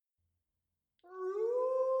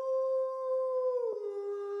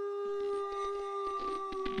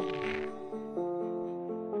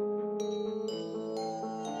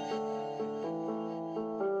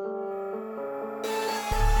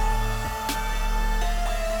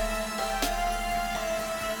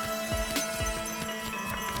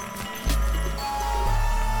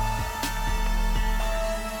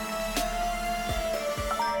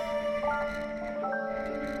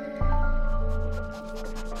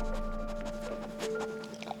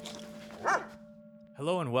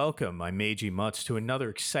Hello and welcome. I'm Meiji Mutz to another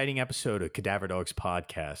exciting episode of Cadaver Dogs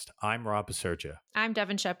Podcast. I'm Rob Paserja. I'm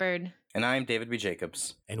Devin Shepard. And I'm David B.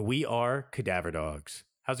 Jacobs. And we are Cadaver Dogs.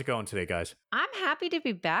 How's it going today, guys? I'm happy to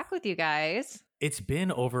be back with you guys. It's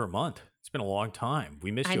been over a month. It's been a long time. We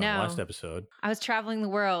missed you on the last episode. I was traveling the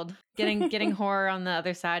world, getting horror on the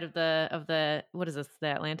other side of the what is this?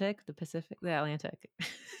 The Atlantic? The Pacific? The Atlantic.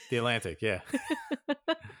 The Atlantic, yeah.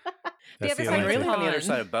 The other I side mean, really of on the the other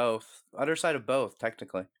side of both. Other side of both,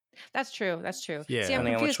 technically. That's true. Yeah. See, I'm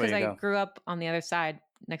Depending on confused which way because you I go. grew up on the other side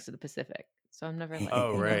next to the Pacific. So I'm never like...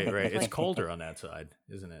 Oh, right. It's colder on that side,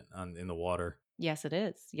 isn't it? In the water. Yes, it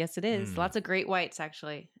is. Lots of great whites,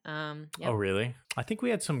 actually. Yep. Oh, really? I think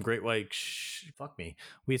we had some great white...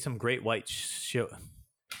 We had some great white...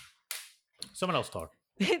 Someone else talk.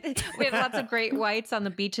 We have lots of great whites on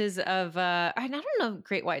the beaches of... I don't know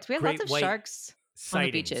great whites. We have Great lots of white sharks on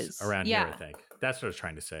the beaches. Around here, I think. That's what I was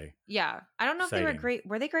trying to say. Yeah. I don't know if they were Sighting. great.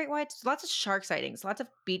 Were they great whites? Lots of shark sightings. Lots of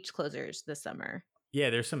beach closures this summer. Yeah,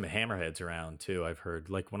 there's some hammerheads around too. I've heard.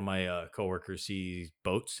 Like one of my coworkers sees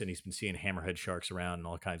boats, and he's been seeing hammerhead sharks around and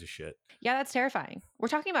all kinds of shit. Yeah, that's terrifying. We're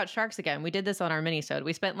talking about sharks again. We did this on our mini-sode.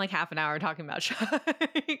 We spent like half an hour talking about sharks.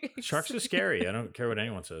 Sharks are scary. I don't care what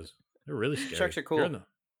anyone says. They're really scary. Sharks are cool. If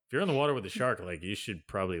you're in the water with a shark, like you should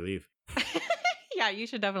probably leave. Yeah, you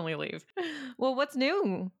should definitely leave. Well, what's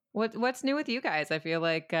new? What's new with you guys? I feel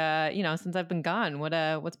like since I've been gone,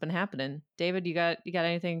 what's been happening? David, you got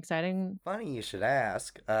anything exciting? Funny you should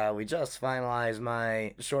ask. We just finalized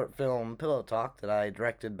my short film Pillow Talk that I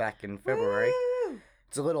directed back in February. Woo!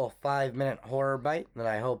 It's a little 5-minute horror bite that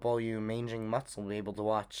I hope all you manging mutts will be able to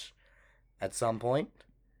watch at some point.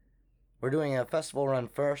 We're doing a festival run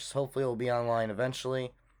first. Hopefully it'll be online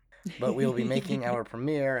eventually. But we'll be making our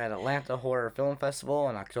premiere at Atlanta Horror Film Festival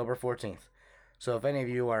on October 14th. So if any of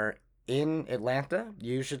you are in Atlanta,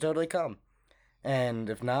 you should totally come. And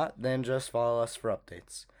if not, then just follow us for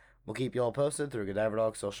updates. We'll keep you all posted through Cadaver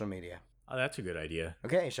Dog social media. Oh, that's a good idea.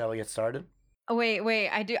 Okay, shall we get started? Oh, wait.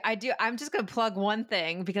 I do. I'm just going to plug one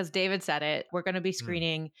thing because David said it. We're going to be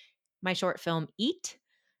screening my short film Eat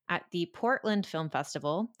at the Portland Film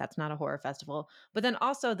Festival. That's not a horror festival. But then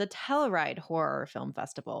also the Telluride Horror Film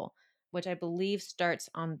Festival, which I believe starts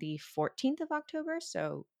on the 14th of October.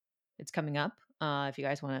 So it's coming up. If you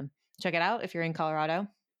guys want to check it out, if you're in Colorado.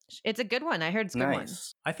 It's a good one. I heard it's a good one.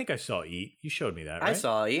 I think I saw Eat. You showed me that, right? I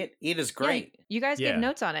saw Eat. Eat is great. Yeah, you guys Yeah. gave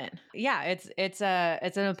notes on it. Yeah, it's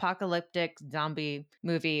an apocalyptic zombie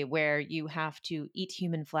movie where you have to eat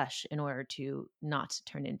human flesh in order to not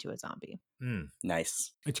turn into a zombie.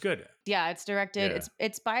 Nice. It's good. Yeah, it's directed. Yeah.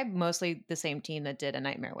 It's by mostly the same team that did A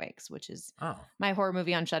Nightmare Wakes, which is Oh. my horror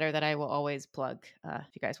movie on Shudder that I will always plug. If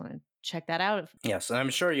you guys want to check that out. Yes, and I'm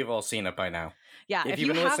sure you've all seen it by now. Yeah, If if you've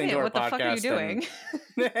you been listening haven't, to our what the fuck are you podcast, doing?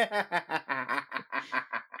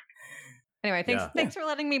 Anyway, thanks for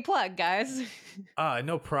letting me plug, guys.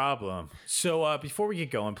 No problem. So before we get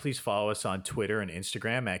going, please follow us on Twitter and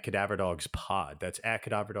Instagram at Cadaver Dogs Pod. That's at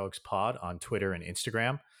Cadaver Dogs Pod on Twitter and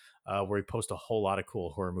Instagram, where we post a whole lot of cool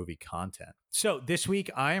horror movie content. So this week,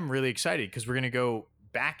 I am really excited because we're going to go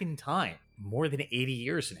back in time, more than 80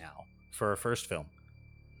 years now, for our first film.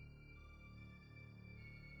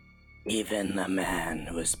 Even a man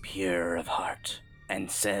who is pure of heart and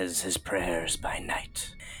says his prayers by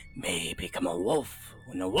night may become a wolf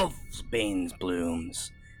when a wolf's banes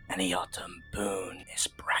blooms and the autumn boon is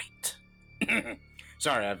bright.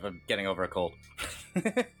 Sorry, I'm getting over a cold.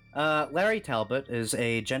 Larry Talbot is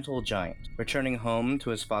a gentle giant, returning home to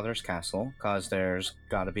his father's castle, cause there's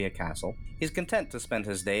gotta be a castle. He's content to spend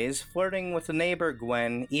his days flirting with the neighbor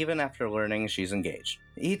Gwen even after learning she's engaged.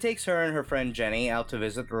 He takes her and her friend Jenny out to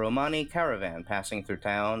visit the Romani caravan passing through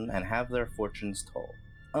town and have their fortunes told.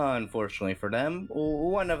 Unfortunately for them,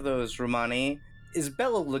 one of those Romani is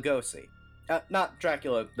Bela Lugosi. Not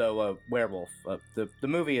Dracula, though, a werewolf. The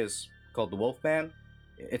movie is called The Wolfman.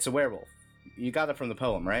 It's a werewolf. You got it from the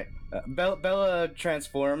poem, right? Bella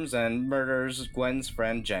transforms and murders Gwen's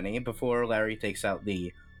friend Jenny before Larry takes out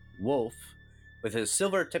the wolf with his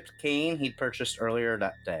silver-tipped cane he'd purchased earlier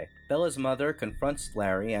that day. Bella's mother confronts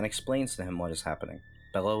Larry and explains to him what is happening.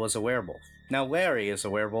 Bella was a werewolf. Now Larry is a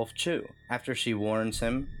werewolf too. After she warns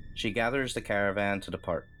him, she gathers the caravan to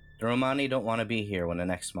depart. The Romani don't want to be here when the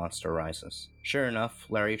next monster rises. Sure enough,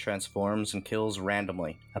 Larry transforms and kills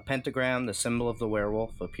randomly. A pentagram, the symbol of the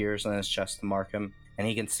werewolf, appears on his chest to mark him, and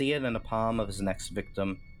he can see it in the palm of his next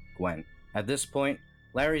victim, Gwen. At this point,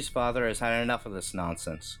 Larry's father has had enough of this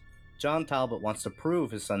nonsense. John Talbot wants to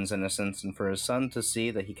prove his son's innocence and for his son to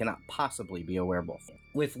see that he cannot possibly be a werewolf.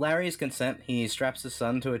 With Larry's consent, he straps his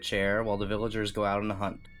son to a chair while the villagers go out on a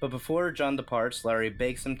hunt. But before John departs, Larry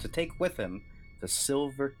begs him to take with him the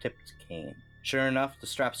silver-tipped cane. Sure enough, the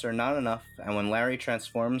straps are not enough, and when Larry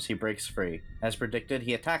transforms, he breaks free. As predicted,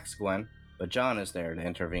 he attacks Gwen, but John is there to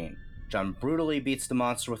intervene. John brutally beats the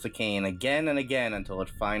monster with the cane again and again until it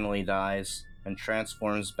finally dies and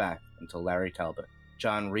transforms back into Larry Talbot.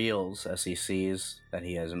 John reels as he sees that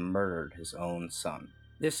he has murdered his own son.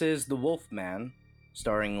 This is The Wolfman,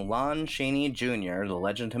 starring Lon Chaney Jr., the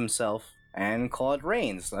legend himself, and Claude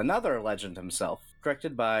Rains, another legend himself.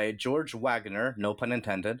 Directed by George Wagner, no pun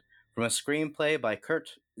intended, from a screenplay by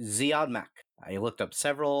Kurt Ziadmak. I looked up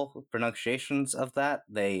several pronunciations of that.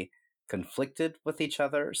 They conflicted with each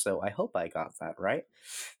other, so I hope I got that right.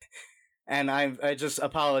 And I just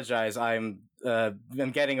apologize. I'm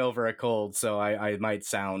getting over a cold, so I might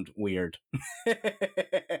sound weird.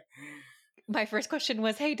 My first question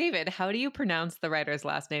was, hey, David, how do you pronounce the writer's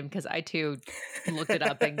last name? Because I, too, looked it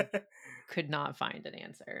up and could not find an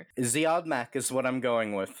answer. Ziadmak is what I'm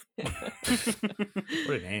going with.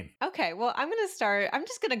 What a name. Okay, well, I'm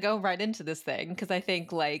just going to go right into this thing because I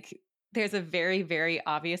think, there's a very, very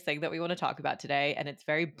obvious thing that we want to talk about today, and it's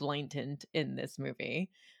very blatant in this movie.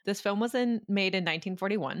 This film was made in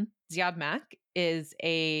 1941. Ziadmak is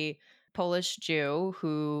a Polish Jew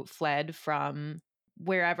who fled from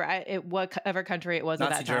whatever country it was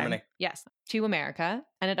Nazi at that time. Germany. Yes, to America.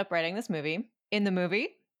 Ended up writing this movie. In the movie,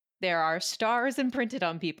 there are stars imprinted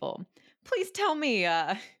on people. Please tell me,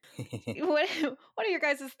 what are your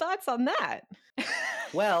guys' thoughts on that?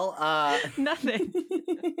 Well, Nothing.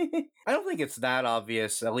 I don't think it's that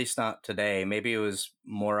obvious, at least not today. Maybe it was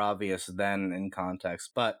more obvious then in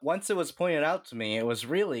context. But once it was pointed out to me, it was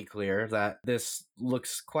really clear that this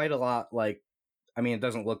looks quite a lot like, it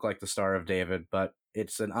doesn't look like the Star of David, but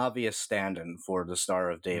it's an obvious stand-in for the Star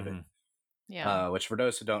of David. Mm-hmm. Yeah. Which, for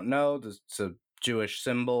those who don't know, it's a Jewish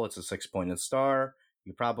symbol. It's a 6-pointed star.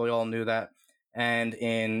 You probably all knew that. And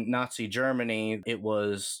in Nazi Germany, it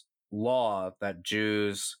was law that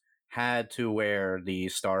Jews had to wear the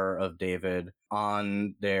Star of David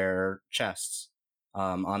on their chests,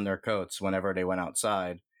 on their coats whenever they went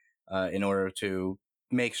outside, in order to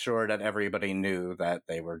make sure that everybody knew that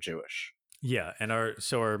they were Jewish. Yeah, and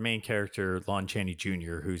our main character, Lon Chaney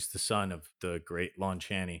Jr., who's the son of the great Lon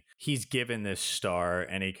Chaney, he's given this star,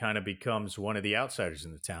 and he kind of becomes one of the outsiders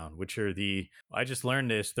in the town, which are I just learned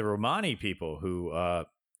this, the Romani people, who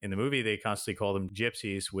in the movie they constantly call them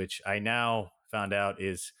gypsies, which I now found out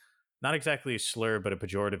is not exactly a slur, but a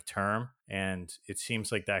pejorative term, and it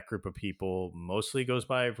seems like that group of people mostly goes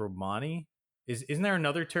by Romani. Isn't there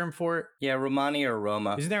another term for it? Yeah, Romani or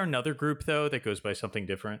Roma. Isn't there another group, though, that goes by something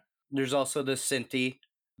different? There's also the Sinti.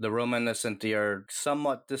 The Roma and the Sinti are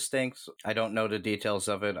somewhat distinct. I don't know the details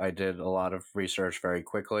of it. I did a lot of research very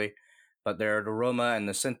quickly. But there are the Roma and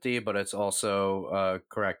the Sinti, but it's also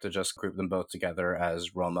correct to just group them both together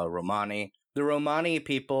as Roma Romani. The Romani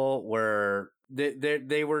people were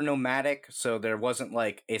they were nomadic, so there wasn't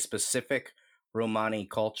like a specific Romani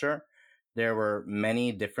culture. There were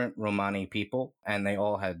many different Romani people, and they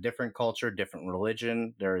all had different culture, different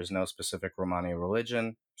religion. There is no specific Romani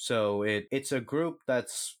religion. So it's a group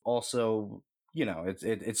that's also,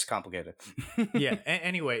 it's complicated. Yeah.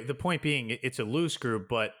 Anyway, the point being, it's a loose group,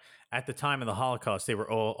 but at the time of the Holocaust, they were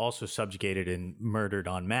all also subjugated and murdered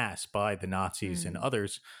en masse by the Nazis and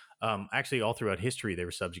others. Actually, all throughout history, they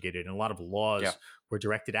were subjugated, and a lot of laws were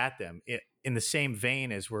directed at them in the same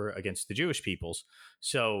vein as were against the Jewish peoples.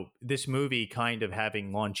 So this movie kind of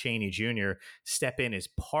having Lon Chaney Jr. step in as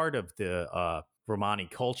part of the Romani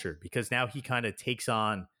culture, because now he kind of takes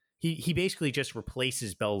on, he basically just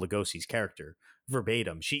replaces Bela Lugosi's character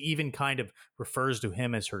verbatim. She even kind of refers to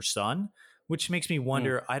him as her son, which makes me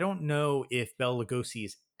wonder, I don't know if Bela Lugosi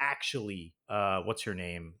is actually what's her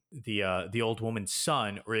name, the old woman's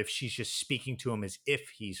son, or if she's just speaking to him as if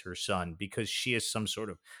he's her son, because she has some sort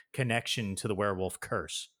of connection to the werewolf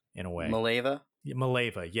curse in a way. Mileva?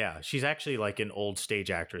 Mileva, yeah. She's actually like an old stage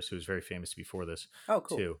actress who was very famous before this. Oh,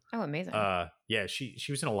 cool. Too. Oh, amazing. Yeah, she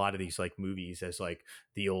was in a lot of these like movies as like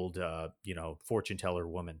the old fortune teller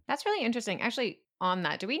woman. That's really interesting. Actually, on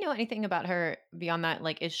that, do we know anything about her beyond that?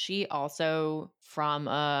 Like, is she also from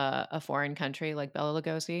a foreign country like Bela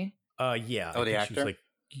Lugosi? Yeah. Oh, the I think actor? she was like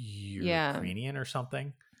Ukrainian or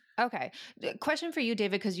something. Okay. Question for you,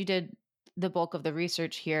 David, because you did the bulk of the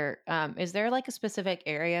research here. Is there like a specific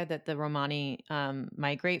area that the Romani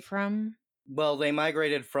migrate from? Well, they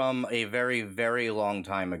migrated from a very, very long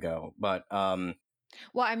time ago, but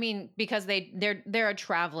Well, I mean, because they're a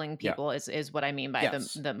traveling Yeah. people is what I mean by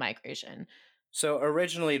Yes. the migration. So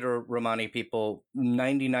originally, the Romani people,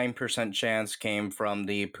 99% chance came from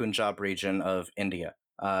the Punjab region of India.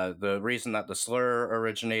 The reason that the slur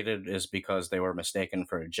originated is because they were mistaken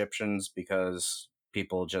for Egyptians, because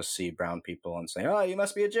people just see brown people and say, "Oh, you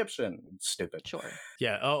must be Egyptian." It's stupid. Sure.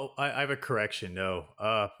 Yeah. Oh, I have a correction. No,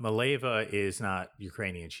 Maleva is not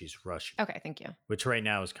Ukrainian. She's Russian, Okay, thank you. which right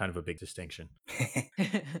now is kind of a big distinction.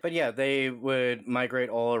 But yeah, they would migrate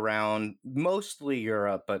all around, mostly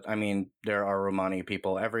Europe, but I mean, there are Romani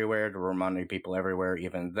people everywhere. There were Romani people everywhere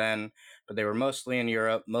even then, but they were mostly in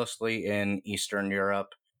Europe, mostly in Eastern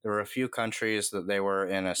Europe. There were a few countries that they were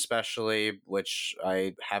in, especially, which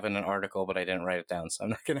I have in an article, but I didn't write it down, so I'm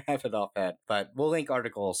not going to have it offhand. But we'll link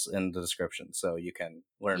articles in the description so you can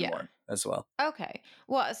learn Yeah. more as well. Okay.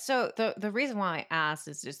 Well, so the reason why I asked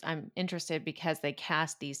is just I'm interested because they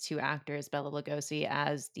cast these two actors, Bela Lugosi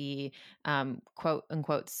as the quote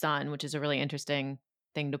unquote son, which is a really interesting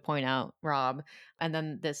thing to point out, Rob, and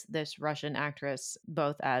then this Russian actress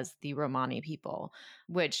both as the Romani people,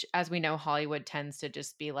 which, as we know, Hollywood tends to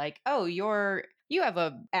just be like, oh, you have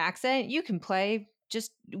a accent, you can play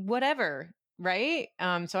just whatever, right?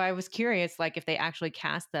 So I was curious, like, if they actually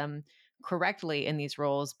cast them correctly in these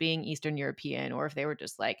roles being Eastern European, or if they were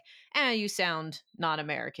just like, you sound not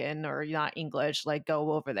American or not English, like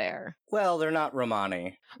go over there. Well, they're not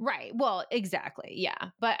Romani. Right. Well, exactly. Yeah.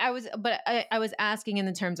 But I was asking in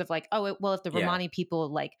the terms of like, well, if the Yeah. Romani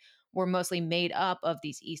people like were mostly made up of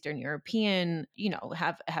these Eastern European,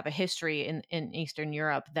 have a history in Eastern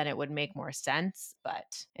Europe, then it would make more sense.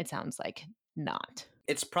 But it sounds like not.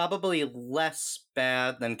 It's probably less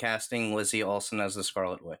bad than casting Lizzie Olsen as the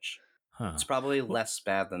Scarlet Witch. Huh. It's probably less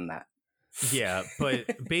bad than that. Yeah, but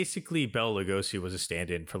basically, Bela Lugosi was a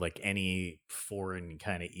stand-in for like any foreign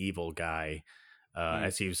kind of evil guy.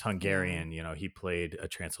 As he was Hungarian, he played a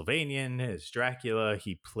Transylvanian as Dracula.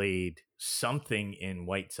 He played something in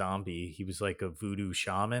White Zombie. He was like a voodoo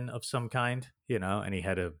shaman of some kind, and he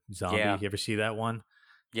had a zombie. Yeah. You ever see that one?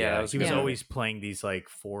 Yeah, he was always playing these like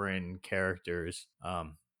foreign characters.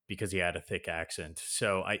 Because he had a thick accent.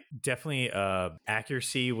 So I definitely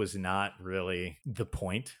accuracy was not really the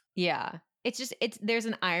point. Yeah. There's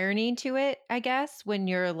an irony to it, I guess, when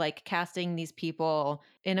you're like casting these people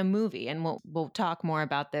in a movie, and we'll talk more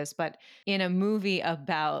about this, but in a movie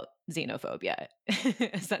about xenophobia,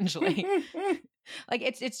 essentially. Like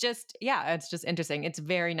it's just interesting. It's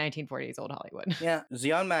very 1940s old Hollywood. Yeah,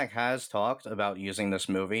 Zion Mack has talked about using this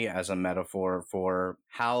movie as a metaphor for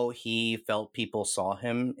how he felt people saw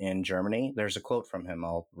him in Germany. There's a quote from him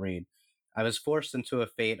I'll read. "I was forced into a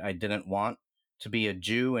fate I didn't want, to be a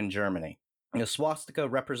Jew in Germany. The swastika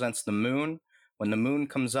represents the moon. When the moon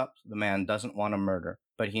comes up, the man doesn't want to murder,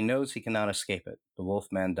 but he knows he cannot escape it, the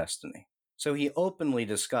Wolfman destiny." So he openly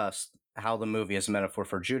discussed how the movie is a metaphor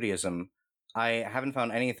for Judaism. I haven't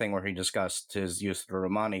found anything where he discussed his use of the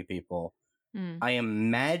Romani people. I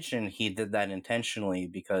imagine he did that intentionally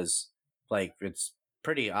because, like, it's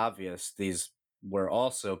pretty obvious these were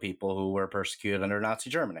also people who were persecuted under Nazi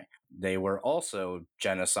Germany. They were also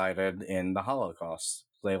genocided in the Holocaust.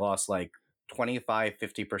 They lost like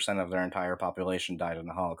 25-50% of their entire population died in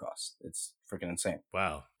the Holocaust. It's freaking insane.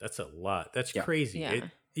 Wow, that's a lot. That's Yeah. crazy. Yeah.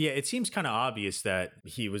 It seems kind of obvious that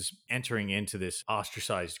he was entering into this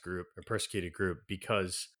ostracized group or persecuted group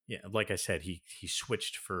because, like I said, he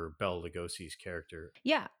switched for Bela Lugosi's character.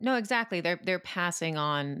 Yeah, no, exactly. They're passing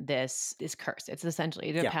on this curse. It's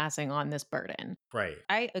essentially they're Yeah. passing on this burden. Right.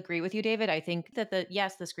 I agree with you, David. I think that the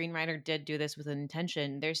screenwriter did do this with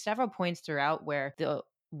intention. There's several points throughout where the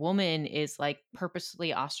woman is like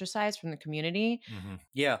purposely ostracized from the community. Mm-hmm.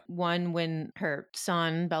 Yeah. One, when her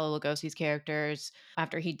son, Bela Lugosi's characters,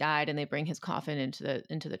 after he died and they bring his coffin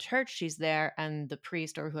into the church, she's there, and the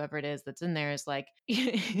priest or whoever it is that's in there is like,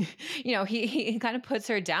 he kind of puts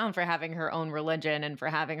her down for having her own religion and for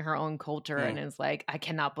having her own culture, and is like, I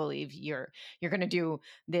cannot believe you're going to do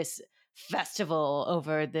this festival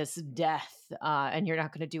over this death, and you're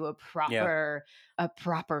not going to do a proper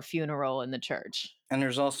funeral in the church. And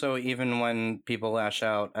there's also, even when people lash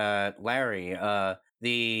out at Larry,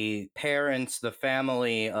 the parents, the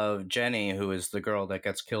family of Jenny, who is the girl that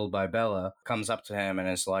gets killed by Bella, comes up to him and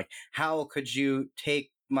is like, "How could you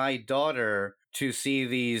take my daughter to see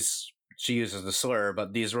these," she uses the slur,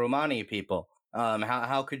 but these Romani people?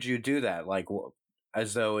 How could you do that? Like,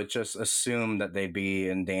 as though it just assumed that they'd be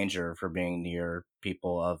in danger for being near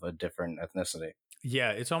people of a different ethnicity.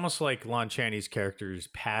 Yeah, it's almost like Lon Chaney's character is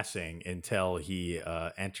passing until he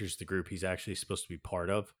enters the group he's actually supposed to be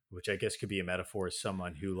part of, which I guess could be a metaphor as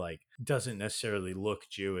someone who like doesn't necessarily look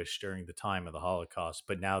Jewish during the time of the Holocaust,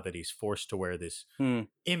 but now that he's forced to wear this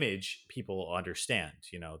image, people understand.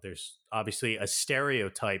 You know, there's obviously a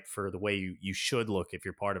stereotype for the way you should look if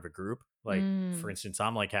you're part of a group. Like, for instance,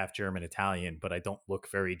 I'm like half German Italian, but I don't look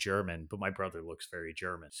very German, but my brother looks very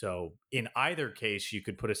German. So in either case, you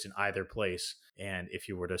could put us in either place. And if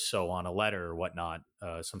you were to sew on a letter or whatnot,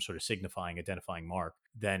 some sort of signifying, identifying mark,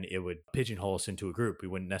 then it would pigeonhole us into a group we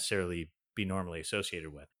wouldn't necessarily be normally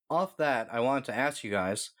associated with. Off that, I wanted to ask you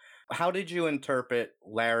guys, how did you interpret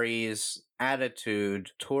Larry's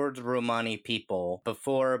attitude towards Romani people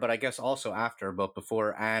before, but I guess also after, but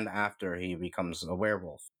before and after he becomes a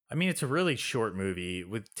werewolf? I mean, it's a really short movie.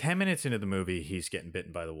 With 10 minutes into the movie, he's getting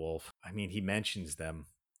bitten by the wolf. I mean, he mentions them.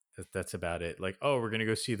 That's about it. Like, oh, we're going to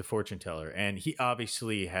go see the fortune teller. And he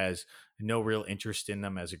obviously has no real interest in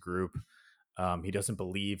them as a group. He doesn't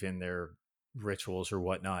believe in their rituals or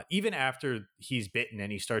whatnot. Even after he's bitten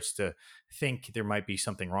and he starts to think there might be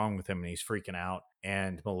something wrong with him and he's freaking out.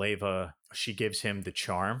 And Mileva, she gives him the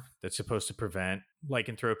charm that's supposed to prevent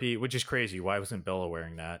lycanthropy, which is crazy. Why wasn't Bella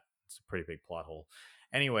wearing that? It's a pretty big plot hole.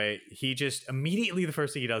 Anyway, he just immediately, the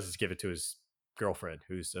first thing he does is give it to his girlfriend,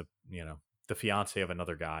 who's the fiance of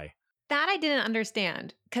another guy. That I didn't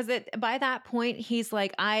understand, because by that point, he's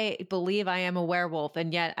like, I believe I am a werewolf,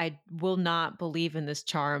 and yet I will not believe in this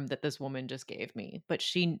charm that this woman just gave me. But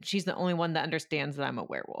she's the only one that understands that I'm a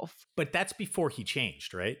werewolf. But that's before he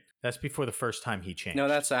changed, right? That's before the first time he changed. No,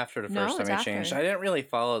 that's after the first time he changed. I didn't really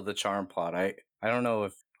follow the charm plot. I don't know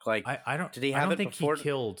if, like, I don't. Did he have I don't it think before? he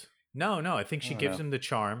killed. No. I think she gives him the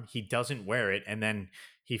charm. He doesn't wear it, and then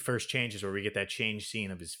he first changes, where we get that change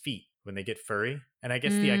scene of his feet when they get furry. And I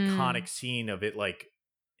guess the iconic scene of it, like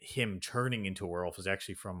him turning into a werewolf, is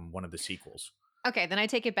actually from one of the sequels. Okay, then I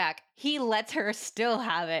take it back. He lets her still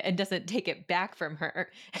have it and doesn't take it back from her.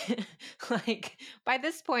 Like, by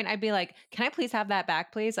this point, I'd be like, "Can I please have that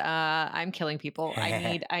back, please? I'm killing people.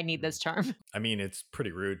 I need this charm." I mean, it's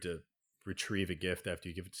pretty rude to retrieve a gift after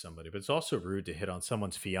you give it to somebody, but it's also rude to hit on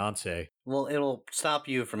someone's fiance. Well, it'll stop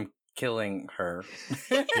you from killing her.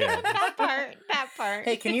 Yeah. That part.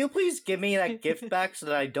 Hey, can you please give me that gift back so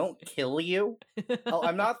that I don't kill you? Oh,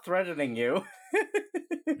 I'm not threatening you.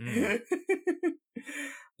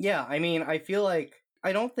 Yeah, I mean, I feel like,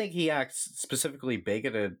 I don't think he acts specifically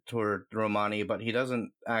bigoted toward Romani, but he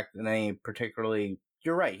doesn't act in any particularly,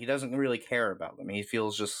 you're right, he doesn't really care about them. He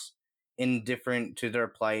feels just indifferent to their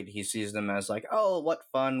plight. He sees them as like, oh, what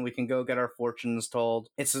fun, we can go get our fortunes told.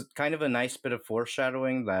 It's kind of a nice bit of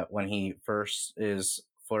foreshadowing that when he first is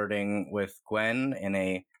flirting with Gwen in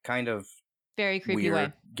a kind of very creepy weird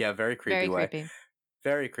way. Yeah, very creepy way. Creepy.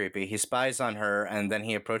 Very creepy. He spies on her, and then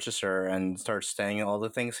he approaches her and starts saying all the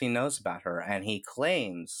things he knows about her, and he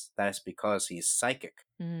claims that it's because he's psychic.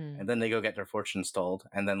 And then they go get their fortunes told,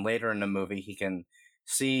 and then later in the movie he can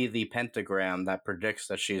see the pentagram that predicts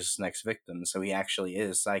that she's his next victim, so he actually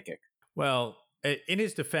is psychic. Well, in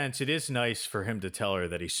his defense, it is nice for him to tell her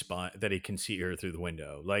that that he can see her through the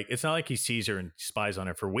window. Like, it's not like he sees her and spies on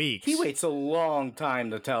her for weeks. He waits a long time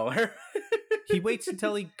to tell her. He waits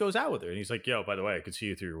until he goes out with her, and he's like, yo, by the way, I could see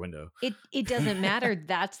you through your window. It doesn't matter.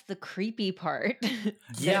 That's the creepy part.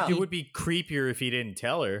 Yeah. It would be creepier if he didn't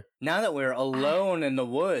tell her. Now that we're alone in the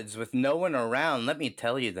woods with no one around, let me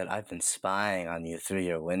tell you that I've been spying on you through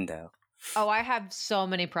your window. Oh, I have so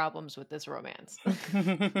many problems with this romance.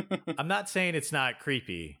 I'm not saying it's not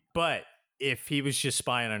creepy, but if he was just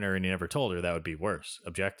spying on her and he never told her, that would be worse,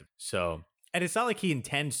 objective. So, and it's not like he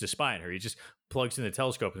intends to spy on her. He just plugs in the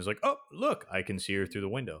telescope and is like, oh, look, I can see her through the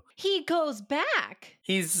window. He goes back.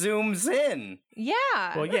 He zooms in. Yeah.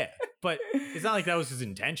 Well, yeah, but it's not like that was his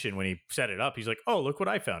intention when he set it up. He's like, oh, look what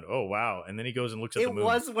I found. Oh, wow. And then he goes and looks at the moon. It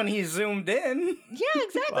was when he zoomed in. Yeah,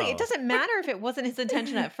 exactly. Well. It doesn't matter if it wasn't his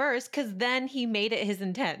intention at first, because then he made it his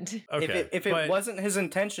intent. Okay, If it wasn't his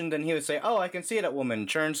intention, then he would say, oh, I can see that woman.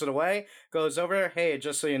 Turns it away, goes over. Hey,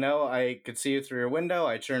 just so you know, I could see you through your window.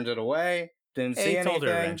 I turned it away. Didn't see anything. He told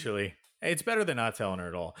her eventually. It's better than not telling her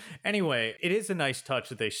at all. Anyway, it is a nice touch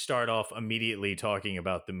that they start off immediately talking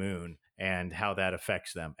about the moon and how that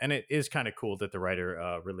affects them. And it is kind of cool that the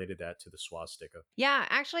writer related that to the swastika. Yeah,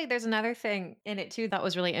 actually, there's another thing in it too that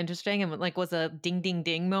was really interesting and like was a ding, ding,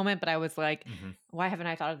 ding moment. But I was like, why haven't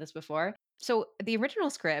I thought of this before? So the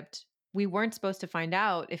original script, we weren't supposed to find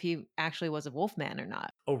out if he actually was a wolf man or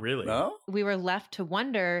not. Oh, really? No? We were left to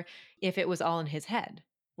wonder if it was all in his head.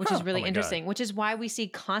 which is Oh really my God. interesting, which is why we see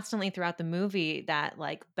constantly throughout the movie that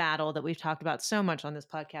like battle that we've talked about so much on this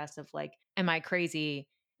podcast of like, am I crazy?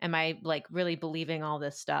 Am I like really believing all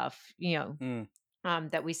this stuff? Hmm.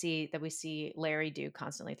 That we see Larry do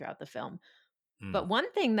constantly throughout the film. Mm. But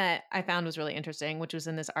one thing that I found was really interesting, which was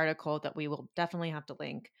in this article that we will definitely have to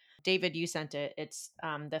link. David, you sent it. It's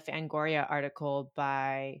the Fangoria article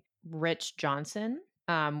by Rich Johnson,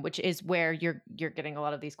 which is where you're getting a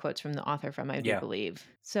lot of these quotes from the author from, I do Yeah. believe.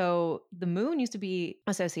 So the moon used to be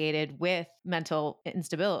associated with mental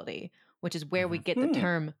instability, which is where we get the Hmm.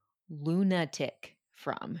 term lunatic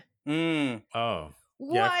from. Mm. Oh,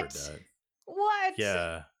 yeah, I've heard What? that. What?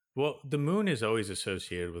 Yeah. Well, the moon is always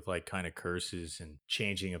associated with like kind of curses and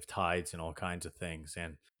changing of tides and all kinds of things.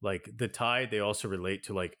 And like the tide, they also relate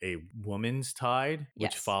to like a woman's tide,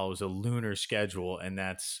 which Yes. follows a lunar schedule. And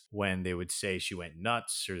that's when they would say she went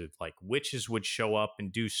nuts, or like witches would show up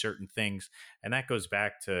and do certain things. And that goes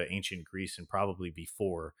back to ancient Greece and probably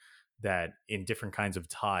before that. In different kinds of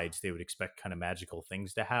tides, they would expect kind of magical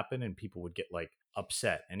things to happen and people would get like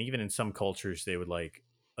upset. And even in some cultures, they would like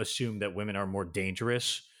assume that women are more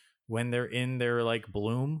dangerous when they're in their like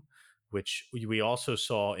bloom, which we also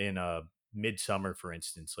saw in Midsummer, for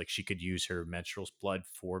instance. Like she could use her menstrual blood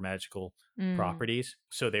for magical Mm, properties.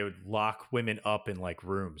 So they would lock women up in like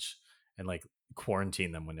rooms and like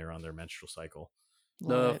quarantine them when they're on their menstrual cycle.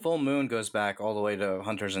 love The it. full moon goes back all the way to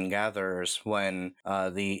hunters and gatherers when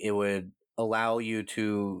it would allow you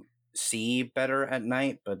to see better at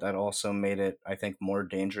night, but that also made it, I think, more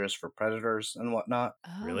dangerous for predators and whatnot.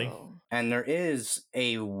 Really? Oh. And there is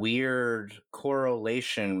a weird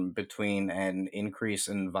correlation between an increase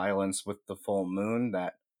in violence with the full moon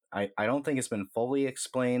that I don't think it's been fully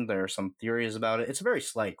explained. There are some theories about it. It's a very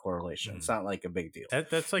slight correlation. It's not like a big deal.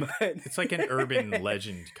 That's like But- it's like an urban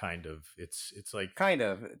legend kind of. It's like Kind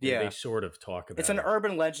of, yeah. they sort of talk about It's an it.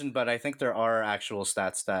 urban legend, but I think there are actual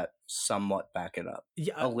stats that somewhat back it up.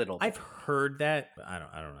 Yeah, A little bit. I've heard that, but I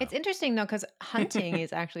don't know. It's interesting though, because hunting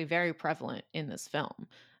is actually very prevalent in this film.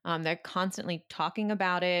 They're constantly talking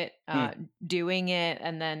about it, doing it,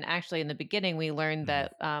 and then actually in the beginning we learned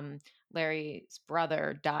that Larry's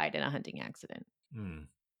brother died in a hunting accident. Mm.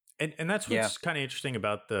 And that's Yeah. what's kind of interesting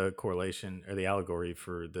about the correlation or the allegory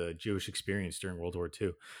for the Jewish experience during World War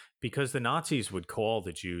II, because the Nazis would call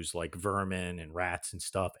the Jews like vermin and rats and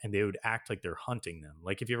stuff, and they would act like they're hunting them.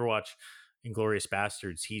 Like if you ever watch Inglourious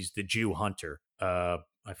Bastards, he's the Jew hunter.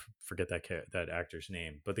 I forget that actor's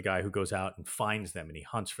name, but the guy who goes out and finds them and he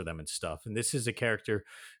hunts for them and stuff. And this is a character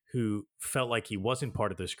who felt like he wasn't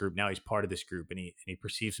part of this group. Now he's part of this group, and he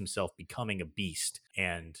perceives himself becoming a beast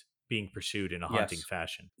and being pursued in a hunting Yes.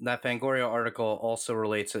 fashion. That Fangoria article also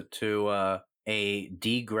relates it to a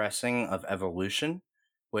degressing of evolution,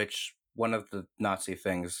 which one of the Nazi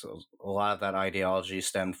things, a lot of that ideology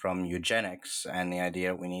stemmed from eugenics and the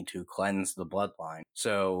idea we need to cleanse the bloodline.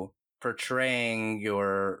 So portraying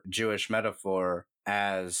your Jewish metaphor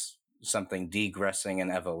as something degressing in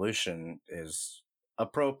evolution is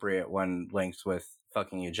appropriate when linked with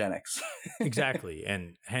fucking eugenics. Exactly.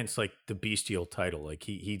 And hence like the bestial title, like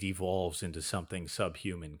he devolves into something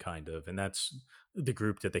subhuman kind of, and that's the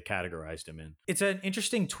group that they categorized him in. It's an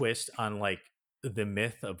interesting twist on like the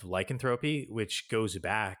myth of lycanthropy, which goes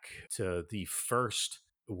back to the first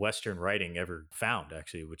Western writing ever found,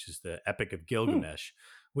 actually, which is the Epic of Gilgamesh,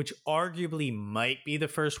 which arguably might be the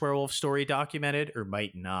first werewolf story documented or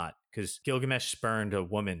might not, because Gilgamesh spurned a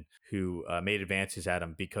woman who made advances at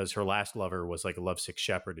him because her last lover was like a lovesick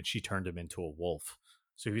shepherd and she turned him into a wolf.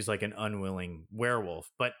 So he was like an unwilling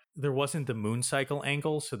werewolf, but there wasn't the moon cycle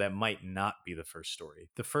angle, so that might not be the first story.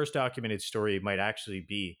 The first documented story might actually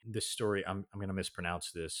be this story. I'm going to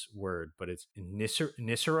mispronounce this word, but it's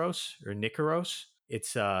Niceros or Nicaros.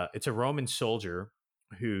 It's a Roman soldier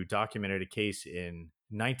who documented a case in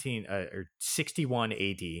 61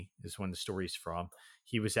 AD is when the story's from.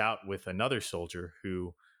 He was out with another soldier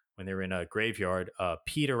who, when they were in a graveyard,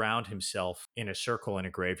 peed around himself in a circle in a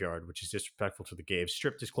graveyard, which is disrespectful to the graves,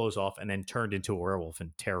 stripped his clothes off, and then turned into a werewolf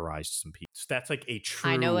and terrorized some people. So that's like a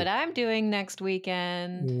true... I know what I'm doing next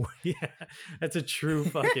weekend. Yeah, that's a true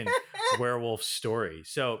fucking werewolf story.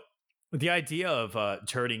 So the idea of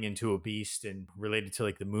turning into a beast and related to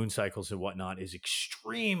like the moon cycles and whatnot is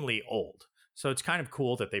extremely old. So it's kind of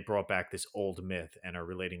cool that they brought back this old myth and are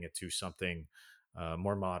relating it to something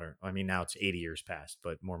more modern. I mean, now it's 80 years past,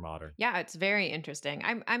 but more modern. Yeah, it's very interesting.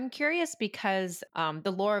 I'm curious because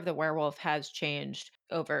the lore of the werewolf has changed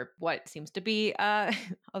over what seems to be a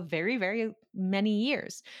very, very many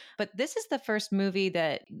years. But this is the first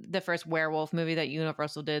werewolf movie that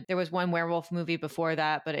Universal did. There was one werewolf movie before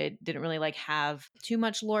that, but it didn't really like have too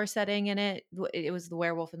much lore setting in it. It was The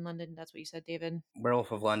Werewolf in London. That's what you said, David.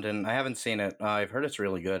 Werewolf of London. I haven't seen it. I've heard it's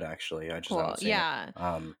really good, actually. I just haven't seen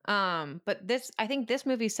it. But I think this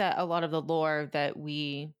movie set a lot of the lore that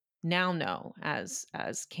we now know as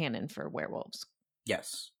canon for werewolves.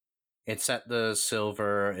 Yes. It set the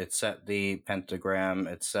silver, it set the pentagram,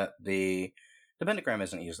 it set the pentagram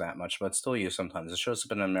isn't used that much, but it's still used sometimes. It shows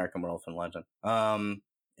up in American Werewolf in London. I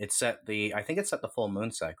think it set the full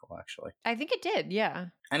moon cycle, actually. I think it did, yeah.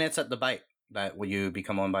 And it set the bite that you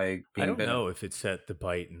become one by being I don't bitten. know if it set the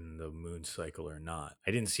bite and the moon cycle or not.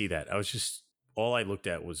 I didn't see that. All I looked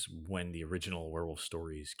at was when the original werewolf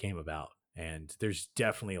stories came about. And there's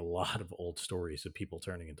definitely a lot of old stories of people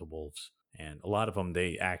turning into wolves. And a lot of them,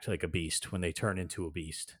 they act like a beast when they turn into a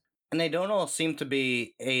beast. And they don't all seem to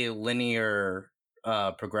be a linear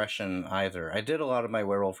progression either. I did a lot of my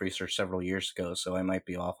werewolf research several years ago, so I might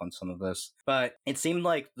be off on some of this. But it seemed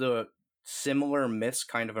like the similar myths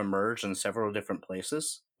kind of emerged in several different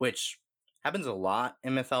places, which happens a lot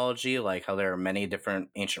in mythology, like how there are many different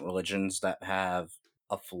ancient religions that have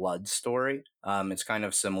a flood story. It's kind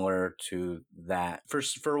of similar to that.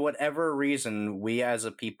 For whatever reason, we as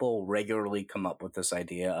a people regularly come up with this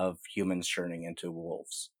idea of humans turning into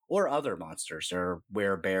wolves. Or other monsters. There are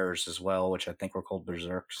werebears as well, which I think were called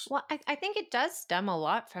berserks. Well, I think it does stem a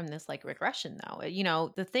lot from this like regression, though. You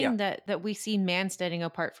know, the thing that we see man standing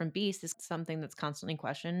apart from beast is something that's constantly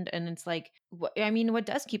questioned. And it's like, what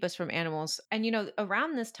does keep us from animals? And, you know,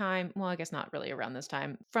 around this time, well, I guess not really around this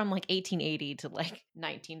time, from like 1880 to like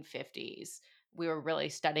 1950s, we were really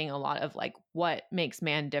studying a lot of like what makes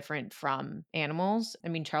man different from animals. I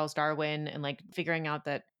mean, Charles Darwin, and like figuring out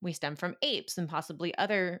that we stem from apes and possibly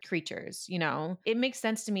other creatures, you know, it makes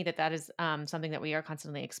sense to me that is something that we are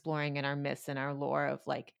constantly exploring in our myths and our lore of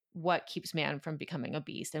like what keeps man from becoming a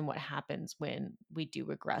beast and what happens when we do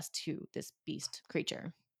regress to this beast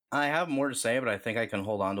creature. I have more to say, but I think I can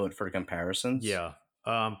hold on to it for comparisons. Yeah.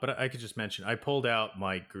 But I could just mention, I pulled out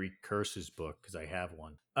my Greek curses book because I have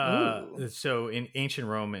one. So in ancient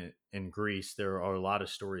Rome and Greece, there are a lot of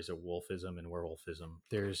stories of wolfism and werewolfism.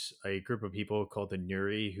 There's a group of people called the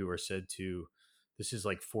Nuri who are said to, this is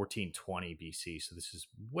like 1420 BC, so this is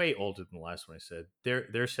way older than the last one I said.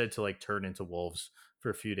 They're said to like turn into wolves for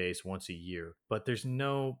a few days once a year, but there's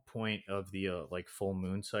no point of the like full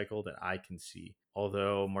moon cycle that I can see.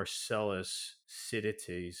 Although Marcellus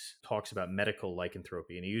Sidetes talks about medical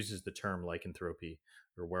lycanthropy, and he uses the term lycanthropy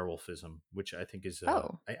or werewolfism, which I think is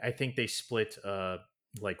I think they split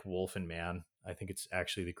like wolf and man. I think it's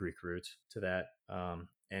actually the Greek roots to that.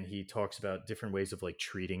 And he talks about different ways of like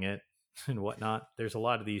treating it and whatnot. There's a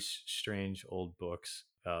lot of these strange old books,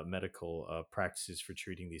 medical practices for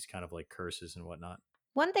treating these kind of like curses and whatnot.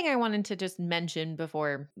 One thing I wanted to just mention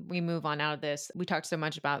before we move on out of this, we talked so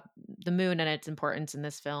much about the moon and its importance in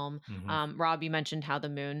this film. Mm-hmm. Rob, you mentioned how the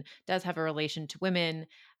moon does have a relation to women.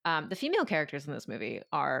 The female characters in this movie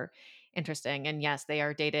are interesting. And yes, they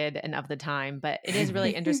are dated and of the time, but it is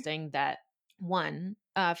really interesting that one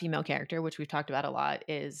female character, which we've talked about a lot,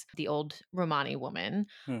 is the old Romani woman,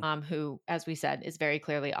 who, as we said, is very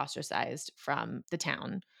clearly ostracized from the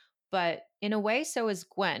town. But in a way, so is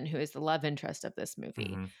Gwen, who is the love interest of this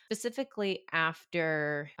movie. Mm-hmm. Specifically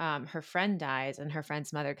after her friend dies and her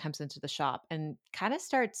friend's mother comes into the shop and kind of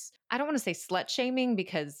starts, I don't want to say slut shaming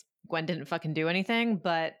because Gwen didn't fucking do anything,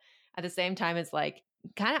 but at the same time, it's like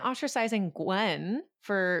kind of ostracizing Gwen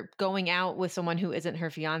for going out with someone who isn't her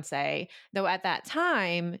fiance. Though at that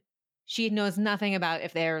time, she knows nothing about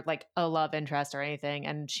if they're like a love interest or anything.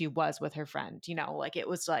 And she was with her friend, you know, like it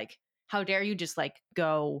was like, how dare you just like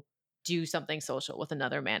go do something social with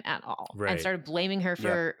another man at all, right, and started blaming her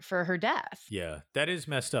for her death. Yeah, that is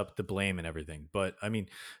messed up, the blame and everything. But I mean,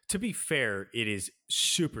 to be fair, it is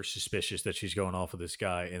super suspicious that she's going off with this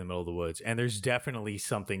guy in the middle of the woods. And there's definitely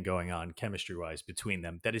something going on chemistry-wise between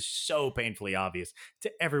them that is so painfully obvious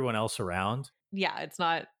to everyone else around. Yeah, it's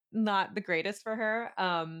not the greatest for her.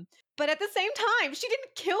 But at the same time, she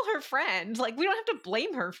didn't kill her friend. Like, we don't have to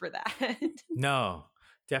blame her for that. No.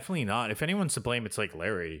 Definitely not. If anyone's to blame, it's like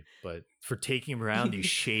Larry, but for taking around these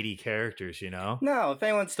shady characters, you know? No, if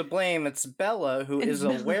anyone's to blame, it's Bella, who is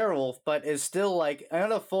a werewolf, but is still like,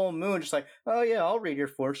 on a full moon, just like, oh yeah, I'll read your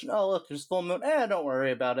fortune. Oh, look, there's full moon. Don't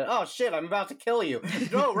worry about it. Oh shit, I'm about to kill you.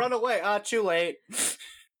 No, run away. Too late.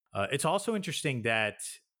 It's also interesting that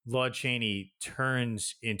Lord Cheney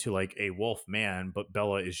turns into like a wolf man, but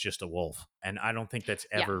Bella is just a wolf. And I don't think that's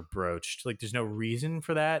Yeah. ever broached. Like, there's no reason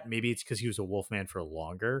for that. Maybe it's because he was a wolf man for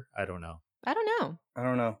longer. I don't know. I don't know. I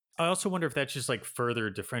don't know. I also wonder if that's just like further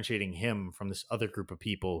differentiating him from this other group of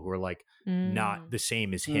people who are like not the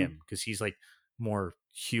same as him, because he's like more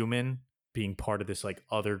human, being part of this like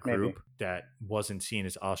other group that wasn't seen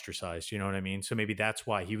as ostracized. You know what I mean? So maybe that's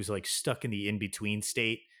why he was like stuck in the in between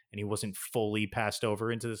state and he wasn't fully passed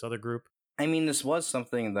over into this other group. I mean, this was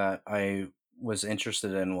something that I was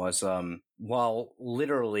interested in was while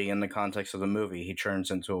literally in the context of the movie he turns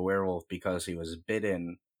into a werewolf because he was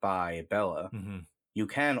bitten by Bella. Mm-hmm. You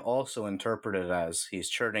can also interpret it as he's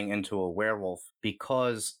turning into a werewolf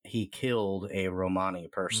because he killed a Romani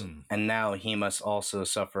person. And now he must also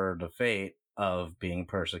suffer the fate of being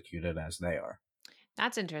persecuted as they are.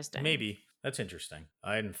 That's interesting. Maybe. That's interesting.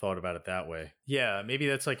 I hadn't thought about it that way. Yeah, maybe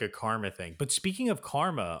that's like a karma thing. But speaking of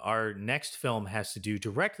karma, our next film has to do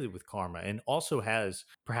directly with karma and also has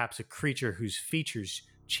perhaps a creature whose features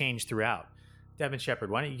change throughout. Devin Shepard,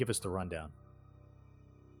 why don't you give us the rundown?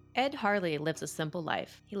 Ed Harley lives a simple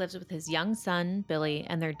life. He lives with his young son, Billy,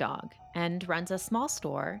 and their dog, and runs a small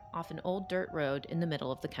store off an old dirt road in the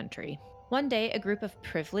middle of the country. One day, a group of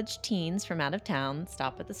privileged teens from out of town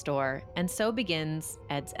stop at the store, and so begins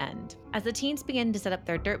Ed's end. As the teens begin to set up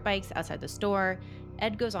their dirt bikes outside the store,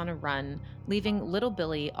 Ed goes on a run, leaving little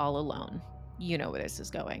Billy all alone. You know where this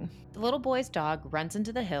is going. The little boy's dog runs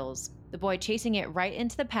into the hills, the boy chasing it right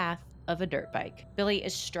into the path of a dirt bike. Billy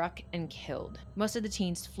is struck and killed. Most of the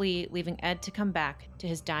teens flee, leaving Ed to come back to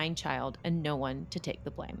his dying child and no one to take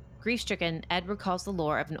the blame. Grief-stricken, Ed recalls the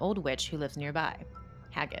lore of an old witch who lives nearby,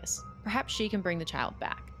 Haggis. Perhaps she can bring the child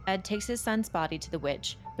back. Ed takes his son's body to the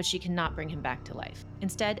witch, but she cannot bring him back to life.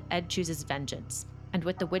 Instead, Ed chooses vengeance, and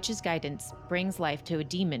with the witch's guidance, brings life to a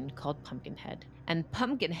demon called Pumpkinhead. And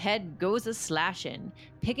Pumpkinhead goes a-slashin',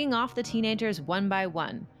 picking off the teenagers one by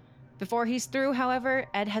one. Before he's through, however,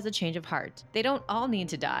 Ed has a change of heart. They don't all need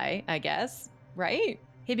to die, I guess, right?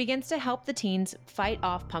 He begins to help the teens fight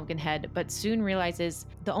off Pumpkinhead, but soon realizes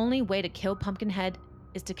the only way to kill Pumpkinhead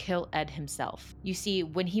is to kill Ed himself. You see,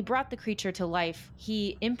 when he brought the creature to life,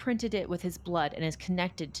 he imprinted it with his blood and is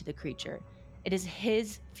connected to the creature. It is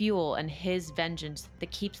his fuel and his vengeance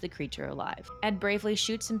that keeps the creature alive. Ed bravely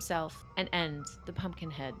shoots himself and ends the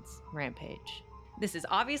Pumpkinhead's rampage. This is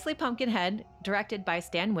obviously Pumpkinhead, directed by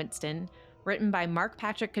Stan Winston, written by Mark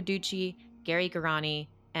Patrick Caducci, Gary Garani,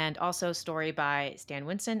 and also story by Stan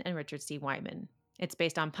Winston and Richard C. Wyman. It's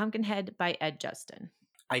based on Pumpkinhead by Ed Justin.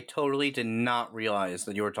 I totally did not realize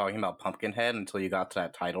that you were talking about Pumpkinhead until you got to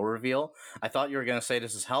that title reveal. I thought you were going to say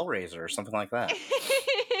this is Hellraiser or something like that.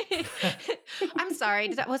 I'm sorry.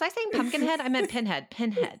 Was I saying Pumpkinhead? I meant Pinhead.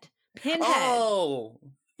 Pinhead. Oh!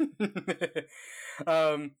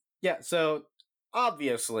 Yeah, so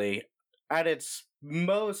obviously, at its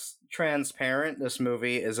most transparent, this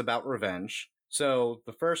movie is about revenge. So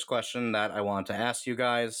the first question that I want to ask you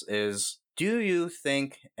guys is, do you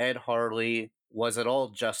think Ed Harley was at all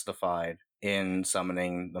justified in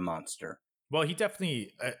summoning the monster? Well, he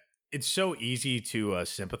definitely... it's so easy to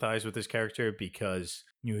sympathize with this character because,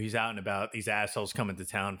 you know, he's out and about, these assholes coming to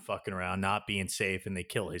town, fucking around, not being safe, and they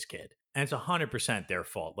kill his kid. And it's 100% their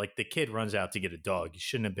fault. Like, the kid runs out to get a dog. You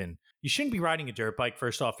shouldn't be riding a dirt bike.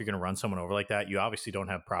 First off, you're going to run someone over like that. You obviously don't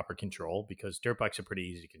have proper control because dirt bikes are pretty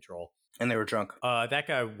easy to control. And they were drunk. That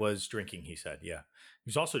guy was drinking, he said, yeah. He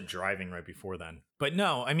was also driving right before then. But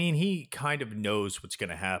no, I mean, he kind of knows what's going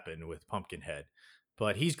to happen with Pumpkinhead.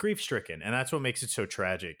 But he's grief-stricken, and that's what makes it so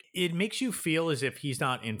tragic. It makes you feel as if he's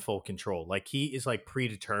not in full control. Like, he is, like,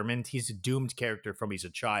 predetermined. He's a doomed character from he's a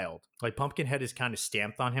child. Like, Pumpkinhead is kind of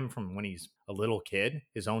stamped on him from when he's a little kid,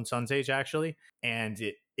 his own son's age, actually. And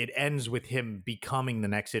it ends with him becoming the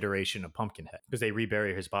next iteration of Pumpkinhead, because they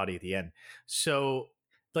rebury his body at the end. So,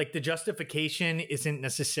 like, the justification isn't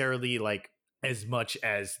necessarily, like, as much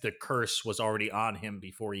as the curse was already on him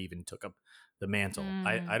before he even took up the mantle.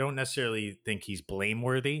 I don't necessarily think he's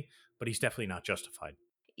blameworthy, but he's definitely not justified.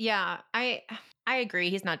 Yeah, I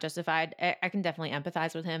agree. He's not justified. I can definitely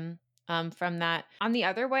empathize with him from that. On the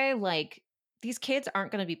other way, like, these kids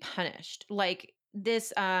aren't going to be punished. Like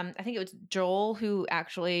this, I think it was Joel who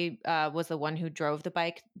actually was the one who drove the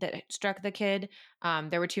bike that struck the kid.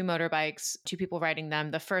 There were two motorbikes, two people riding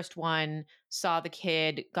them. The first one saw the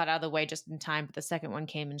kid, got out of the way just in time, but the second one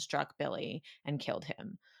came and struck Billy and killed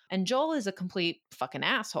him. And Joel is a complete fucking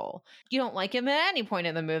asshole. You don't like him at any point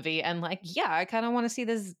in the movie. And like, yeah, I kind of want to see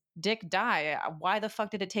this dick die. Why the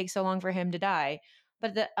fuck did it take so long for him to die? But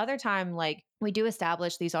at the other time, like, we do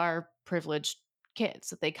establish these are privileged kids,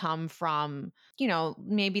 that they come from,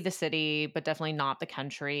 maybe the city, but definitely not the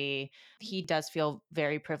country. He does feel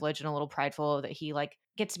very privileged and a little prideful that he like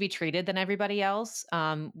gets to be treated than everybody else.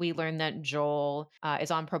 We learn that Joel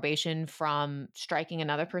is on probation from striking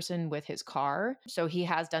another person with his car. So he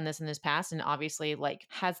has done this in his past and obviously like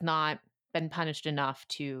has not been punished enough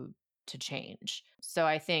to change. So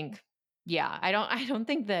I think, yeah, I don't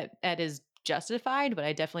think that Ed is justified, but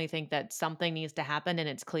I definitely think that something needs to happen, and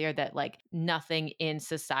it's clear that like nothing in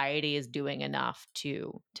society is doing enough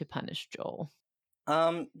to punish Joel.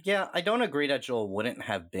 Yeah, I don't agree that Joel wouldn't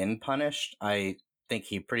have been punished. I think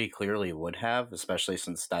he pretty clearly would have, especially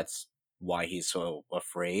since that's why he's so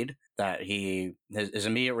afraid. That his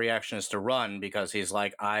immediate reaction is to run because he's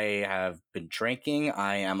like, I have been drinking,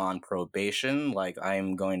 I am on probation, like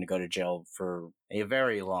I'm going to go to jail for a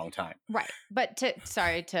very long time. Right. But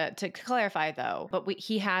to clarify though, but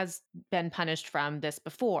he has been punished from this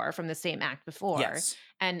before, from the same act before. Yes.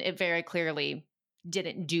 And it very clearly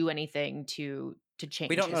didn't do anything to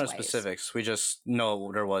change. We don't know the his ways. specifics. We just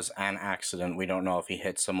know there was an accident. We don't know if he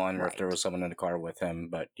hit someone or if there Right. was someone in the car with him,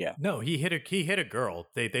 but yeah. No, he hit a girl.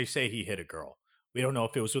 They say he hit a girl. We don't know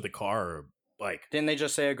if it was with a car or bike. Didn't they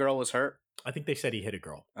just say a girl was hurt? I think they said he hit a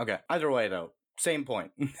girl. Okay. Either way, though, same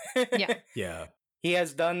point. Yeah. Yeah. He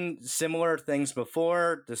has done similar things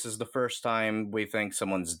before. This is the first time we think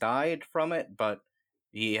someone's died from it, but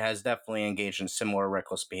he has definitely engaged in similar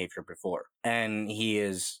reckless behavior before. And he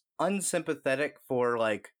is unsympathetic for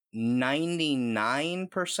like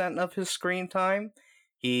 99% of his screen time.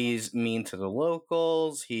 He's mean to the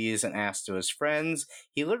locals. He's an ass to his friends.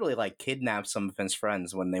 He literally like kidnaps some of his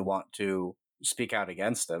friends when they want to speak out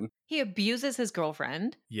against him. He abuses his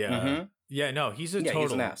girlfriend. Yeah. Mhm. Yeah, no, he's a Yeah, he's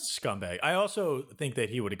total an ass. scumbag. I also think that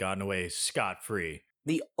he would have gotten away scot-free.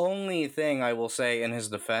 The only thing I will say in his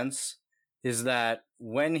defense is that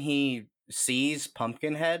when he sees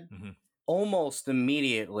Pumpkinhead, Mhm. almost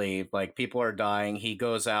immediately, like people are dying, he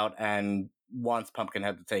goes out and wants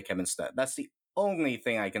Pumpkinhead to take him instead. That's the only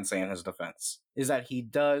thing I can say in his defense, is that he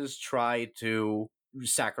does try to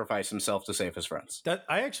sacrifice himself to save his friends. That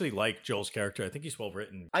I actually like Joel's character. I think he's well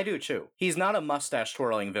written. I do too. He's not a mustache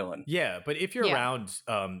twirling villain. Yeah, but if you're Yeah. around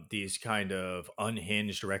these kind of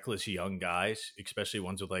unhinged, reckless young guys, especially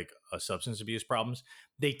ones with like substance abuse problems,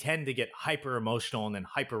 they tend to get hyper emotional and then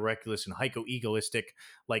hyper reckless and hyper egoistic,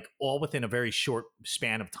 like all within a very short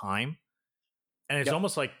span of time. And it's Yep.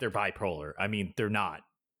 almost like they're bipolar. I mean, they're not,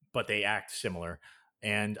 but they act similar.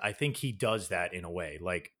 And I think he does that in a way.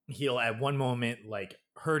 Like he'll at one moment like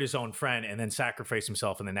hurt his own friend and then sacrifice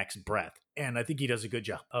himself in the next breath. And I think he does a good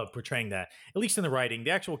job of portraying that, at least in the writing. The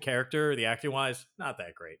actual character, the acting wise, not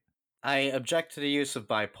that great. I object to the use of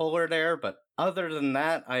bipolar there, but other than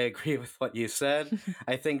that, I agree with what you said.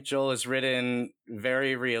 I think Joel is written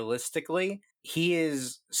very realistically. He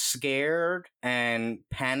is scared and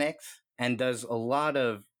panicked and does a lot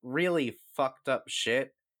of really fucked up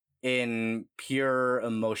shit in pure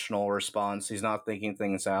emotional response. He's not thinking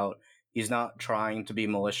things out. He's not trying to be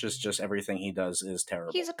malicious. Just everything he does is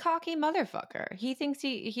terrible. He's a cocky motherfucker. He thinks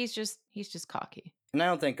he's just cocky. And I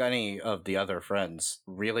don't think any of the other friends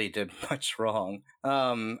really did much wrong.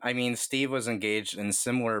 I mean, Steve was engaged in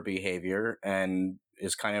similar behavior and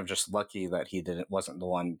is kind of just lucky that he wasn't the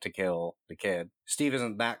one to kill the kid. Steve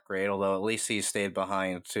isn't that great, although at least he stayed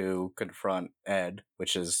behind to confront Ed,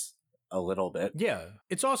 which is a little bit. Yeah.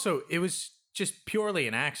 It was just purely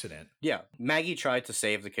an accident. Yeah, Maggie tried to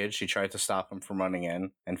save the kid. She tried to stop him from running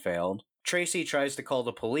in and failed. Tracy tries to call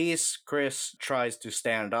the police. Chris tries to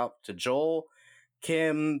stand up to Joel.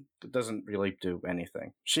 Kim doesn't really do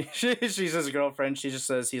anything. She's his girlfriend. She just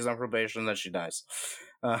says he's on probation, then she dies.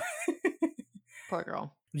 Poor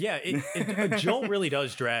girl. Yeah, Joel really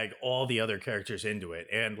does drag all the other characters into it.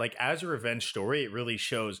 And like as a revenge story, it really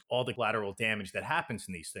shows all the collateral damage that happens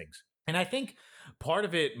in these things. And I think part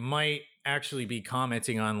of it might actually be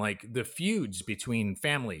commenting on like the feuds between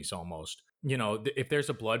families almost. You know, if there's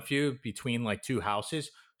a blood feud between like two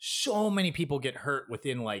houses, so many people get hurt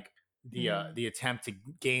within like the attempt to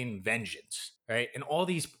gain vengeance, right? And all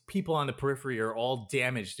these people on the periphery are all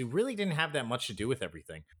damaged who really didn't have that much to do with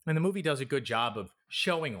everything. And the movie does a good job of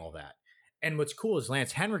showing all that. And what's cool is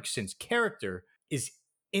Lance Henriksen's character is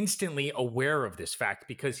instantly aware of this fact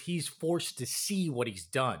because he's forced to see what he's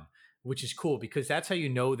done, which is cool because that's how you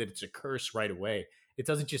know that it's a curse right away. It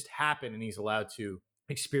doesn't just happen and he's allowed to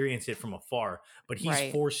experience it from afar, but he's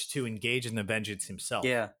Right. forced to engage in the vengeance himself.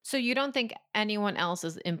 Yeah. So you don't think anyone else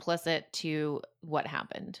is implicit to what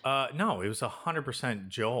happened? No, it was 100%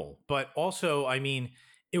 Joel. But also, I mean,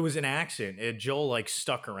 it was an accident. Joel like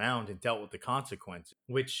stuck around and dealt with the consequences,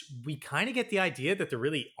 which we kind of get the idea that there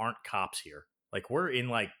really aren't cops here. Like we're in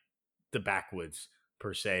like the backwoods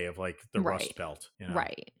per se of like the Right. Rust Belt, you know?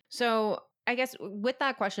 Right. So I guess with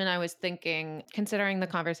that question, I was thinking, considering the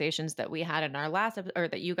conversations that we had in our last or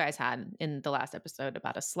that you guys had in the last episode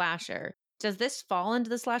about a slasher, does this fall into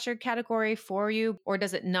the slasher category for you, or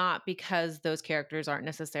does it not because those characters aren't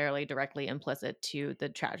necessarily directly implicit to the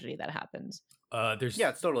tragedy that happens? There's Yeah,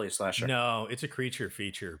 it's totally a slasher. No, it's a creature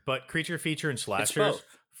feature, but creature feature and It's slashers both.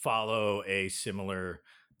 follow a similar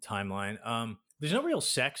timeline. There's no real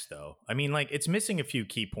sex though. I mean, like it's missing a few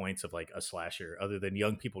key points of like a slasher other than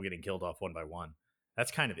young people getting killed off one by one.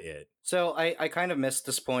 That's kind of it. So I kind of missed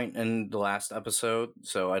this point in the last episode,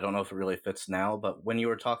 so I don't know if it really fits now, but when you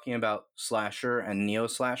were talking about slasher and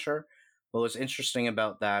neo-slasher, what was interesting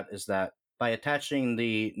about that is that by attaching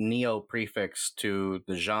the neo prefix to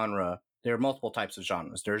the genre, there are multiple types of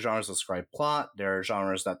genres. There are genres that describe plot, there are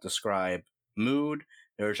genres that describe mood,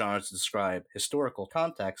 there are genres that describe historical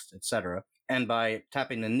context, etc. And by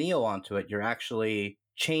tapping the neo onto it, you're actually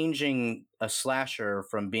changing a slasher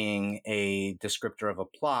from being a descriptor of a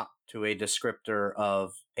plot to a descriptor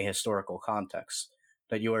of a historical context.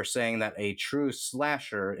 That you are saying that a true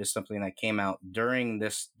slasher is something that came out during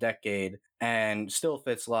this decade and still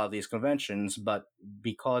fits a lot of these conventions, but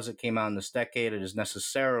because it came out in this decade, it is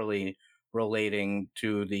necessarily relating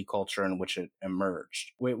to the culture in which it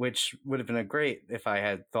emerged, which would have been great if I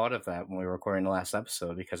had thought of that when we were recording the last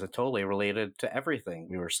episode, because it totally related to everything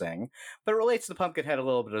we were saying. But it relates to Pumpkinhead a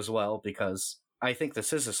little bit as well, because I think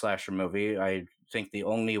this is a slasher movie. I think the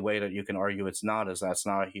only way that you can argue it's not is that's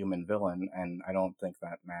not a human villain, and I don't think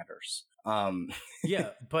that matters. Yeah,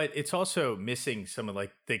 but it's also missing some of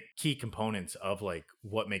like the key components of like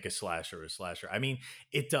what make a slasher a slasher. I mean,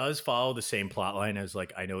 it does follow the same plot line as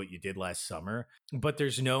like I Know What You Did Last Summer, but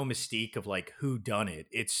there's no mystique of like who done it.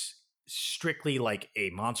 It's strictly like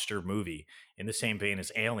a monster movie in the same vein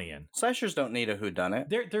as Alien. Slashers don't need a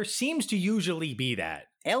whodunit. There seems to usually be that.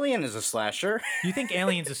 Alien is a slasher. You think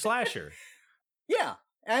Alien's a slasher? Yeah,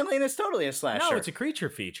 Alien is totally a slasher. No, it's a creature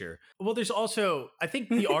feature. Well, there's also, I think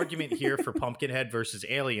the argument here for Pumpkinhead versus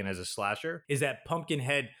Alien as a slasher is that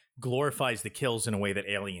Pumpkinhead glorifies the kills in a way that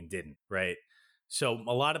Alien didn't, right? So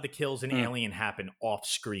a lot of the kills in Alien happen off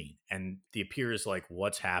screen and the appear is like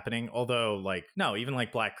what's happening. Although like, no, even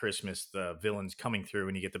like Black Christmas, the villain's coming through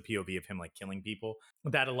and you get the POV of him like killing people.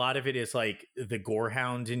 That a lot of it is like the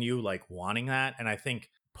gorehound in you like wanting that. And I think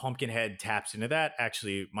Pumpkinhead taps into that.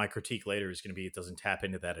 Actually, my critique later is going to be it doesn't tap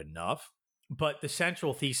into that enough. But the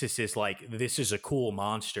central thesis is like, this is a cool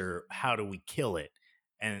monster. How do we kill it?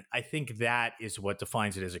 And I think that is what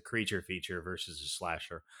defines it as a creature feature versus a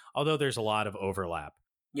slasher. Although there's a lot of overlap.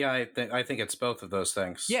 Yeah, I think it's both of those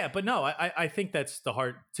things. Yeah, but no, I think that's the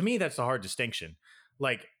hard, to me, that's the hard distinction.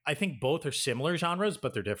 Like, I think both are similar genres,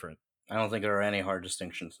 but they're different. I don't think there are any hard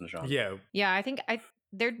distinctions in the genre. Yeah. Yeah, I think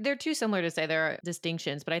they're too similar to say there are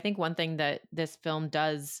distinctions, but I think one thing that this film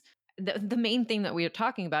does, the main thing that we are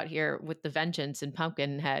talking about here with the vengeance and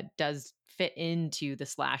Pumpkinhead does fit into the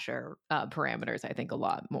slasher parameters, I think, a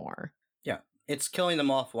lot more. Yeah, it's killing them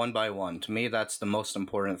off one by one. To me, that's the most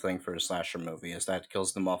important thing for a slasher movie, is that it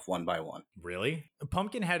kills them off one by one. Really?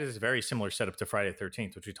 Pumpkinhead is a very similar setup to Friday the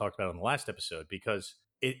 13th, which we talked about in the last episode, because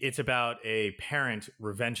it's about a parent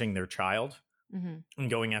revenging their child. And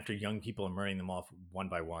going after young people and murdering them off one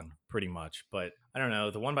by one, pretty much. But I don't know,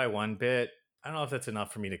 the one by one bit, I don't know if that's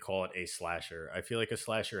enough for me to call it a slasher. I feel like a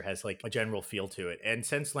slasher has like a general feel to it. And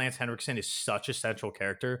since Lance Henriksen is such a central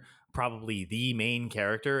character, probably the main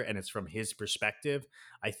character, and it's from his perspective,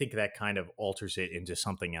 I think that kind of alters it into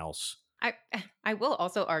something else. I will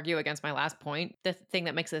also argue against my last point. The thing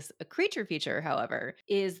that makes this a creature feature, however,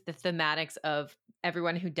 is the thematics of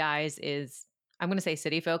everyone who dies is, I'm going to say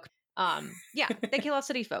city folk. Yeah, they kill off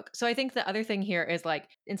city folk. So I think the other thing here is like,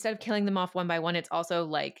 instead of killing them off one by one, it's also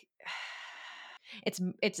like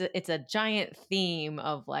it's a giant theme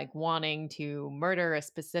of like wanting to murder a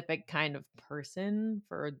specific kind of person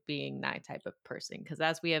for being that type of person, because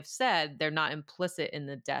as we have said, they're not implicit in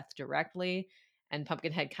the death directly, and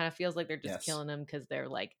Pumpkinhead kind of feels like they're just killing them because they're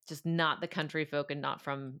like just not the country folk and not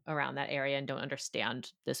from around that area and don't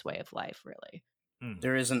understand this way of life really.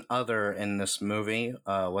 There is an other in this movie,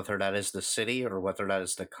 whether that is the city or whether that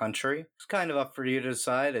is the country. It's kind of up for you to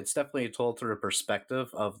decide. It's definitely told through a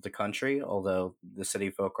perspective of the country, although the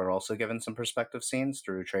city folk are also given some perspective scenes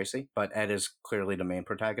through Tracy, but Ed is clearly the main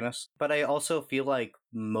protagonist. But I also feel like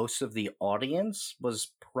most of the audience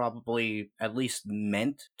was probably at least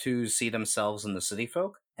meant to see themselves in the city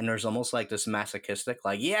folk, and there's almost like this masochistic,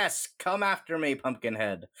 like, yes, come after me,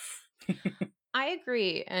 Pumpkinhead. I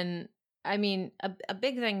agree, and I mean, a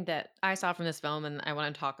big thing that I saw from this film and I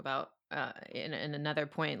want to talk about in another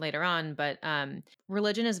point later on, but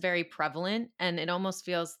religion is very prevalent, and it almost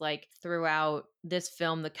feels like throughout this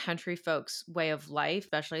film, the country folks' way of life,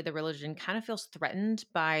 especially the religion, kind of feels threatened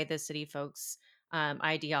by the city folks'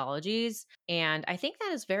 ideologies. And I think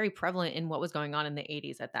that is very prevalent in what was going on in the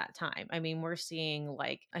 80s at that time. I mean, we're seeing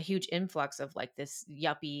like a huge influx of like this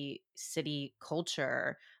yuppie city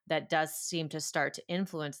culture that does seem to start to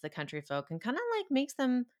influence the country folk and kind of like makes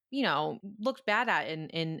them, looked bad at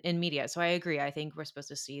in media. So I agree. I think we're supposed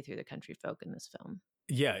to see through the country folk in this film.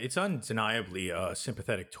 Yeah, it's undeniably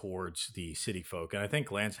sympathetic towards the city folk. And I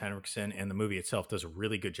think Lance Henriksen and the movie itself does a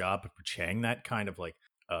really good job of portraying that kind of like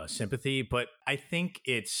sympathy. But I think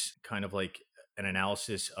it's kind of like an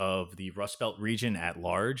analysis of the Rust Belt region at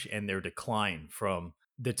large and their decline from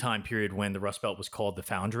the time period when the Rust Belt was called the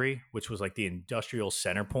Foundry, which was like the industrial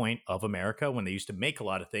center point of America when they used to make a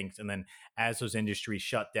lot of things. And then as those industries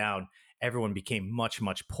shut down, everyone became much,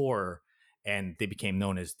 much poorer and they became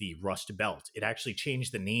known as the Rust Belt. It actually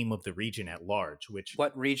changed the name of the region at large, which...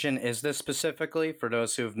 What region is this specifically for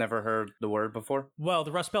those who've never heard the word before? Well,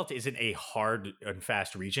 the Rust Belt isn't a hard and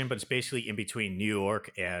fast region, but it's basically in between New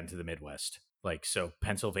York and the Midwest. Like, so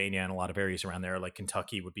Pennsylvania and a lot of areas around there, like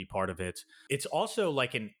Kentucky would be part of it. It's also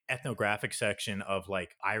like an ethnographic section of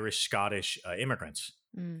like Irish, Scottish immigrants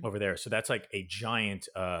over there. So that's like a giant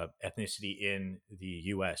ethnicity in the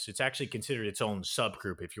US. It's actually considered its own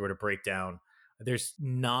subgroup. If you were to break down, there's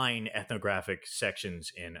 9 ethnographic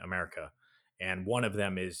sections in America. And one of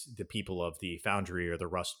them is the people of the Foundry or the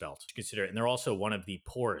Rust Belt. Consider it. And they're also one of the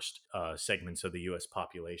poorest segments of the US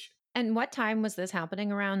population. And what time was this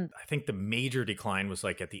happening around? I think the major decline was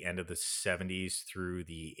like at the end of the 70s through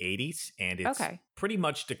the 80s. And it's pretty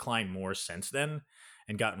much declined more since then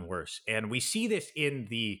and gotten worse. And we see this in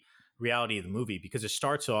the reality of the movie because it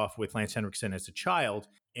starts off with Lance Henriksen as a child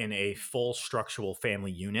in a full structural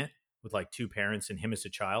family unit with like 2 parents and him as a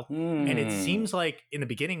child. And it seems like in the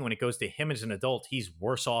beginning, when it goes to him as an adult, he's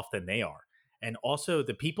worse off than they are. And also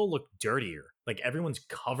the people look dirtier. Like everyone's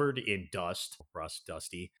covered in dust, rust,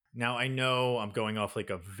 dusty. Now I know I'm going off like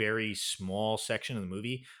a very small section of the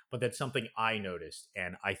movie, but that's something I noticed.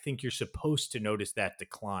 And I think you're supposed to notice that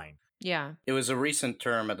decline. Yeah. It was a recent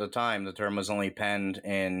term at the time. The term was only penned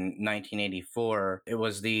in 1984. It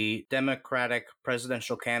was the Democratic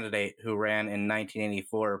presidential candidate who ran in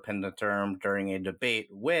 1984 penned the term during a debate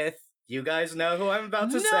with, you guys know who I'm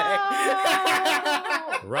about to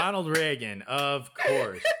say. Ronald Reagan, of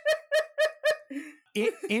course.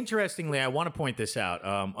 Interestingly, I want to point this out.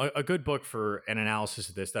 A good book for an analysis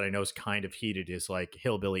of this that I know is kind of heated is like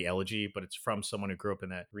Hillbilly Elegy, but it's from someone who grew up in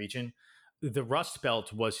that region. The Rust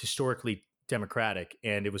Belt was historically Democratic,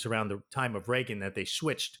 and it was around the time of Reagan that they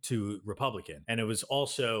switched to Republican. And it was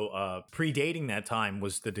also predating that time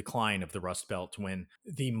was the decline of the Rust Belt when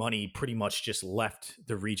the money pretty much just left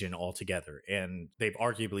the region altogether. And they've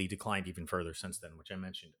arguably declined even further since then, which I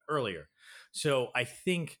mentioned earlier. So I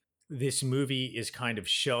think this movie is kind of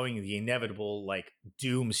showing the inevitable like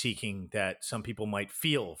doom seeking that some people might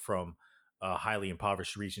feel from highly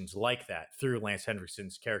impoverished regions like that through Lance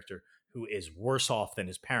Henriksen's character, who is worse off than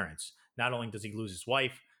his parents. Not only does he lose his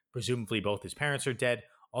wife, presumably both his parents are dead,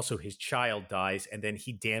 also his child dies, and then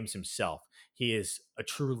he damns himself. He is a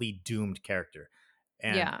truly doomed character.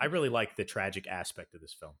 And I really like the tragic aspect of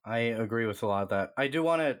this film. I agree with a lot of that. I do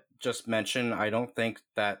want to just mention, I don't think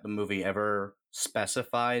that the movie ever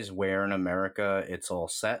specifies where in America it's all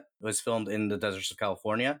set. It was filmed in the deserts of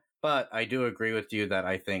California. But I do agree with you that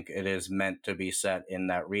I think it is meant to be set in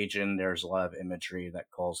that region. There's a lot of imagery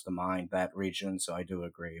that calls to mind that region, so I do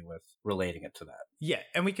agree with relating it to that. Yeah,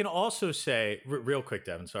 and we can also say, real quick,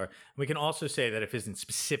 Devin, sorry. We can also say that if it isn't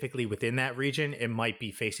specifically within that region, it might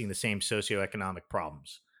be facing the same socioeconomic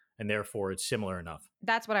problems, and therefore it's similar enough.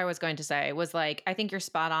 That's what I was going to say, was like, I think you're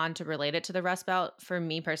spot on to relate it to the Rust Belt. For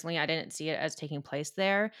me personally, I didn't see it as taking place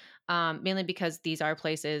there, mainly because there are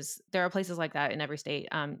places like that in every state,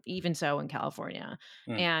 even so in California.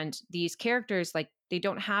 And these characters, like, they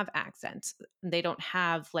don't have accents. They don't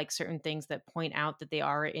have like certain things that point out that they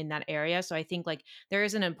are in that area. So I think like there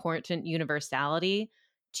is an important universality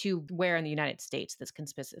to where in the United States this can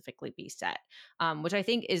specifically be set, which I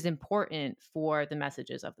think is important for the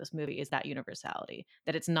messages of this movie, is that universality,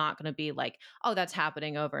 that it's not going to be like, oh, that's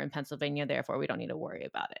happening over in Pennsylvania, therefore we don't need to worry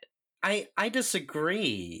about it. I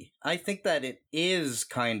disagree. I think that it is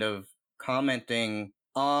kind of commenting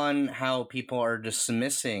on how people are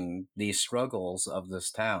dismissing the struggles of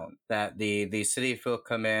this town. That the city folk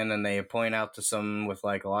come in and they point out to someone with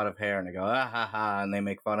like a lot of hair and they go, ah ha ha, and they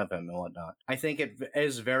make fun of him and whatnot. I think it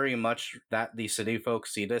is very much that the city folk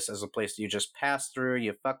see this as a place you just pass through,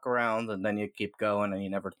 you fuck around, and then you keep going and you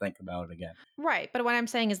never think about it again. Right. But what I'm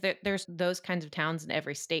saying is that there's those kinds of towns in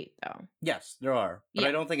every state, though. Yes, there are. But Yeah.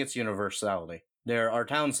 I don't think it's universality. There are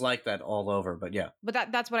towns like that all over, but yeah.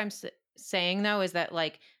 But that's what I'm saying, though, is that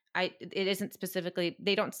like it isn't specifically,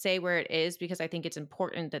 they don't say where it is, because I think it's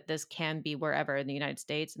important that this can be wherever in the United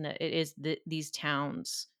States, and that it is these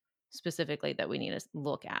towns specifically that we need to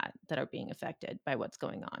look at that are being affected by what's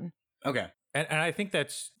going on. Okay. And I think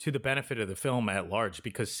that's to the benefit of the film at large,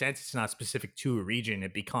 because since it's not specific to a region,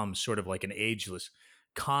 it becomes sort of like an ageless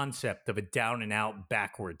concept of a down and out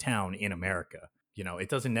backward town in America. You know, it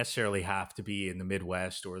doesn't necessarily have to be in the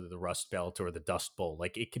Midwest or the Rust Belt or the Dust Bowl.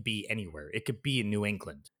 Like, it could be anywhere. It could be in New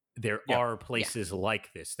England. There are places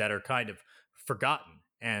like this that are kind of forgotten.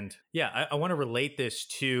 And yeah, I want to relate this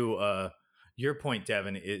to your point,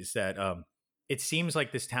 Devin, is that it seems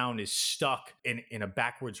like this town is stuck in a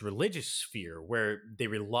backwards religious sphere where they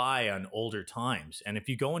rely on older times. And if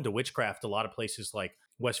you go into witchcraft, a lot of places like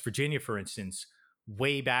West Virginia, for instance,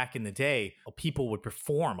 way back in the day, people would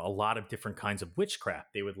perform a lot of different kinds of witchcraft.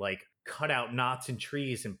 They would like cut out knots in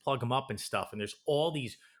trees and plug them up and stuff. And there's all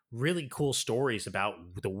these really cool stories about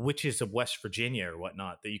the witches of West Virginia or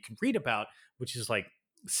whatnot that you can read about, which is like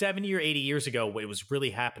 70 or 80 years ago. It was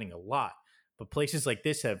really happening a lot. But places like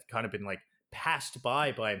this have kind of been like passed by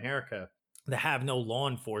America that have no law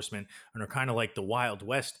enforcement and are kind of like the Wild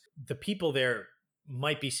West. The people there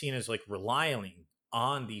might be seen as like relying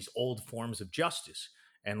on these old forms of justice,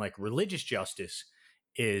 and like religious justice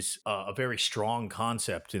is a very strong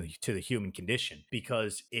concept to the human condition,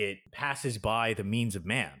 because it passes by the means of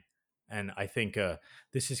man. And I think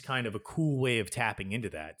this is kind of a cool way of tapping into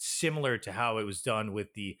that, similar to how it was done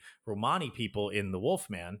with the Romani people in The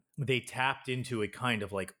Wolfman. They tapped into a kind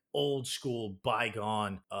of like old school,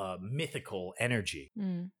 bygone, mythical energy.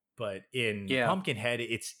 But in Pumpkinhead,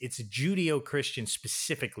 it's Judeo-Christian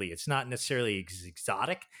specifically. It's not necessarily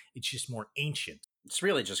exotic. It's just more ancient. It's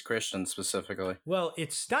really just Christian specifically. Well,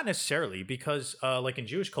 it's not necessarily, because like in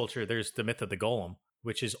Jewish culture, there's the myth of the golem,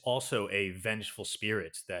 which is also a vengeful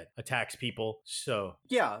spirit that attacks people. So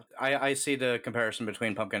yeah, I see the comparison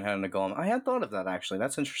between Pumpkinhead and the golem. I hadn't thought of that, actually.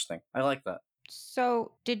 That's interesting. I like that.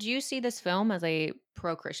 So did you see this film as a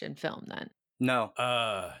pro-Christian film then? No.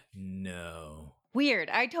 No. Weird.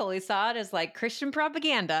 I totally saw it as like Christian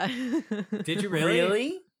propaganda. Did you really?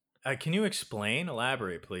 Really? Can you explain?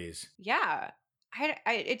 Elaborate, please. Yeah.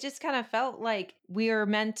 It just kind of felt like we were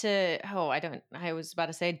meant to, I was about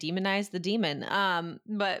to say demonize the demon.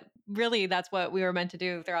 But really that's what we were meant to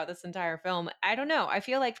do throughout this entire film. I don't know. I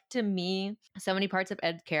feel like, to me, so many parts of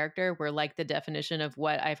Ed's character were like the definition of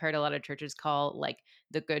what I've heard a lot of churches call like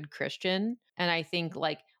the good Christian. And I think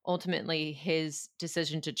like ultimately his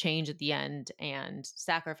decision to change at the end and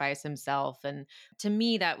sacrifice himself. And to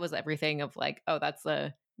me, that was everything of like, oh,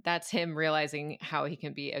 that's him realizing how he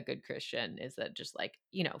can be a good Christian, is that just like,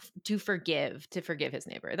 you know, to forgive his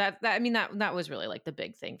neighbor. That was really like the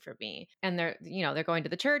big thing for me. And they're going to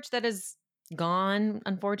the church that is gone,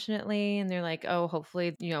 unfortunately. And they're like, oh,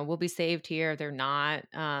 hopefully, you know, we'll be saved here. They're not.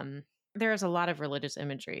 There's a lot of religious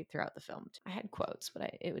imagery throughout the film. I had quotes,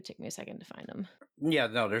 but it would take me a second to find them. Yeah,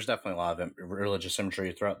 no, there's definitely a lot of religious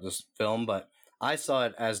imagery throughout this film, but I saw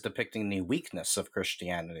it as depicting the weakness of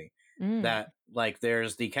Christianity. That, like,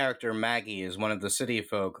 there's the character Maggie is one of the city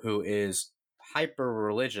folk who is hyper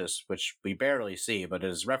religious, which we barely see, but it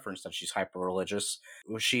is referenced that she's hyper religious.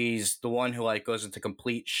 She's the one who like goes into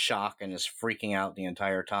complete shock and is freaking out the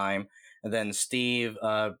entire time. And then Steve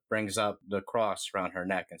brings up the cross around her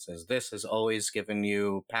neck and says, "This has always given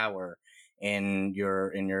you power in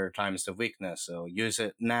your times of weakness, so use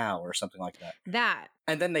it now," or something like that.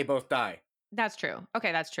 And then they both die. That's true.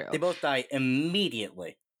 Okay, that's true. They both die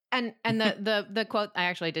immediately. And the quote, I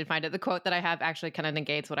actually did find it. The quote that I have actually kind of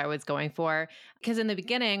negates what I was going for. Because in the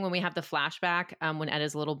beginning, when we have the flashback, when Ed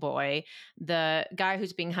is a little boy, the guy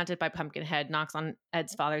who's being hunted by Pumpkinhead knocks on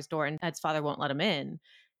Ed's father's door, and Ed's father won't let him in.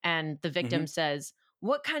 And the victim says,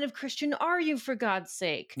 "What kind of Christian are you, for God's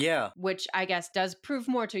sake?" Yeah. Which I guess does prove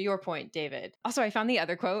more to your point, David. Also, I found the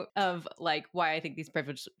other quote of like why I think these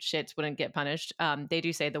privileged shits wouldn't get punished. They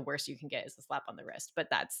do say the worst you can get is a slap on the wrist, but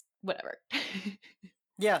that's whatever.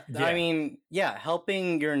 Yeah, I mean,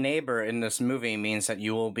 helping your neighbor in this movie means that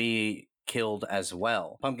you will be killed as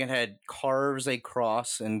well. Pumpkinhead carves a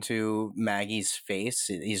cross into Maggie's face.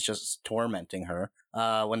 He's just tormenting her.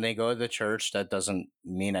 When they go to the church, that doesn't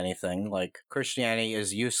mean anything. Like, Christianity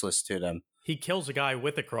is useless to them. He kills a guy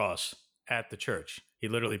with a cross at the church. He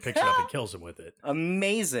literally picks it up and kills him with it.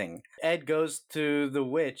 Amazing. Ed goes to the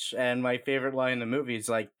witch, and my favorite line in the movie is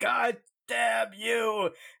like, "God damn you!"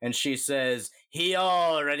 And she says, "He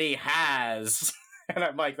already has." And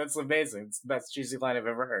I'm like, that's amazing. It's the best cheesy line I've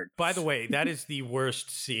ever heard. By the way, that is the worst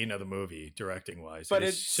scene of the movie, directing wise. But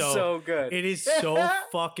it's so good. It is so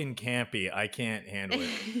fucking campy. I can't handle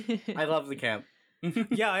it. I love the camp.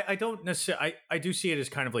 Yeah, I don't necessarily. I do see it as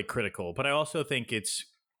kind of like critical, but I also think it's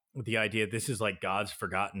the idea this is like God's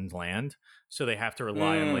forgotten land, so they have to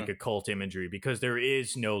rely on like occult imagery because there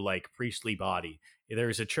is no like priestly body. There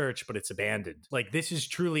is a church, but it's abandoned. Like, this is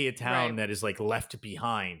truly a town that is like left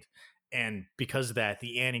behind. And because of that,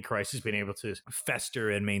 the Antichrist has been able to fester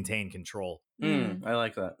and maintain control. I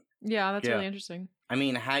like that. Yeah, that's really interesting. I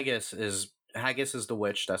mean, Haggis is the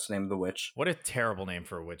witch. That's the name of the witch. What a terrible name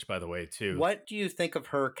for a witch, by the way, too. What do you think of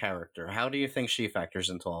her character? How do you think she factors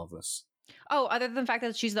into all of this? Oh, other than the fact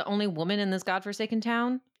that she's the only woman in this godforsaken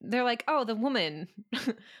town, they're like, oh, the woman.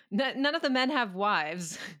 None of the men have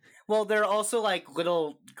wives. Well, they're also like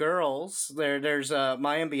little girls. There's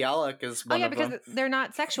Mayim Bialik is one of them. Because they're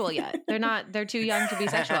not sexual yet. They're too young to be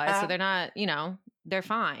sexualized, so they're not, they're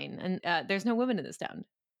fine. And there's no women in this town.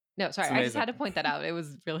 No, sorry, I just had to point that out. It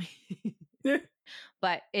was really,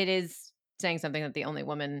 but it is saying something that the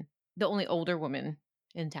only older woman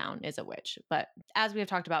in town is a witch. But as we have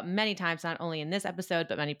talked about many times, not only in this episode,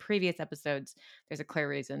 but many previous episodes, there's a clear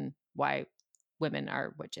reason why women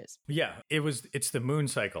are witches. Yeah, it's the moon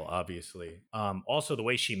cycle, obviously. Also, the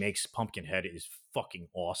way she makes Pumpkinhead is fucking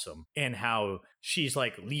awesome. And how she's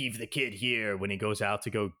like, leave the kid here when he goes out to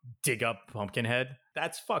go dig up Pumpkinhead.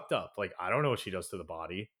 That's fucked up. Like, I don't know what she does to the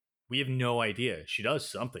body. We have no idea. She does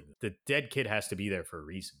something. The dead kid has to be there for a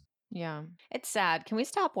reason. Yeah. It's sad. Can we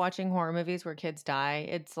stop watching horror movies where kids die?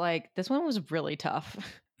 It's like, this one was really tough.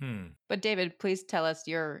 But David, please tell us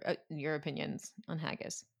your opinions on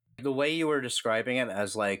Haggis. The way you were describing it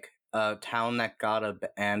as like a town that got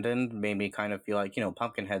abandoned made me kind of feel like,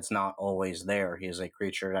 Pumpkinhead's not always there. He is a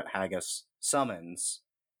creature that Haggis summons.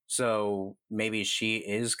 So maybe she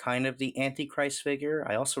is kind of the Antichrist figure.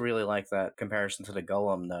 I also really like that comparison to the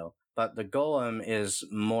Golem, though. But the Golem is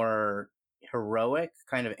more heroic,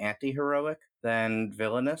 kind of anti-heroic than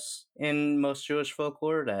villainous in most Jewish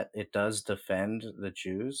folklore, that it does defend the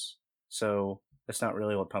Jews. So that's not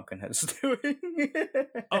really what Pumpkinhead's doing.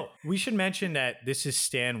 Oh, we should mention that this is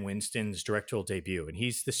Stan Winston's directorial debut, and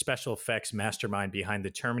he's the special effects mastermind behind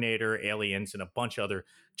the Terminator, Aliens, and a bunch of other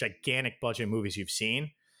gigantic budget movies you've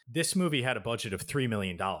seen. This movie had a budget of $3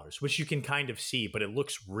 million, which you can kind of see, but it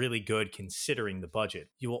looks really good considering the budget.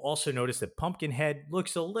 You will also notice that Pumpkinhead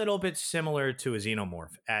looks a little bit similar to a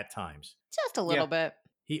xenomorph at times. Just a little bit.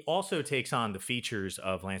 He also takes on the features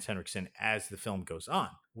of Lance Henriksen as the film goes on,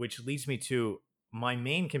 which leads me to my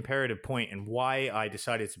main comparative point and why I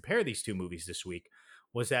decided to pair these two movies this week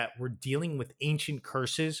was that we're dealing with ancient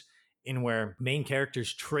curses in where main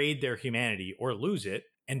characters trade their humanity or lose it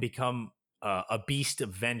and become a beast of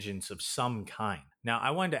vengeance of some kind. Now, I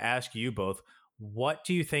wanted to ask you both, what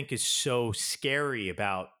do you think is so scary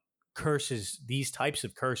about curses, these types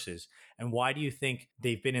of curses, and why do you think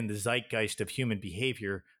they've been in the zeitgeist of human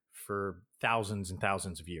behavior for thousands and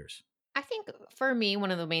thousands of years? I think for me, one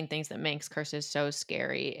of the main things that makes curses so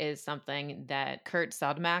scary is something that Kurt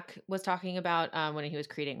Sodemak was talking about when he was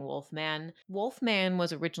creating Wolfman. Wolfman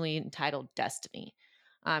was originally entitled Destiny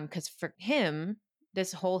because for him,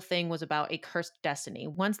 this whole thing was about a cursed destiny.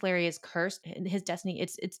 Once Larry is cursed, his destiny,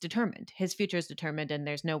 it's determined. His future is determined and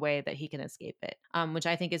there's no way that he can escape it, which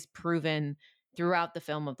I think is proven throughout the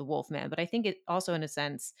film of the Wolfman. But I think it also, in a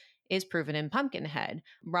sense, is proven in Pumpkinhead.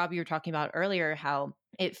 Rob, you were talking about earlier how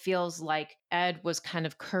it feels like Ed was kind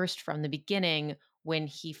of cursed from the beginning when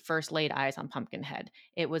he first laid eyes on Pumpkinhead.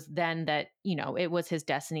 It was then that, it was his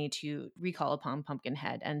destiny to recall upon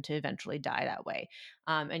Pumpkinhead and to eventually die that way.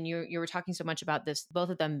 And you were talking so much about this, both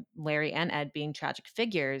of them, Larry and Ed, being tragic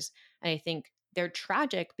figures. And I think they're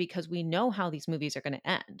tragic because we know how these movies are going to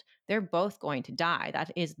end. They're both going to die.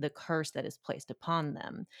 That is the curse that is placed upon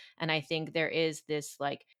them. And I think there is this,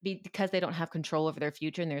 like, because they don't have control over their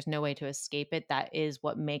future and there's no way to escape it, that is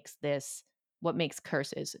what makes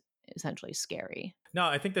curses essentially scary. No,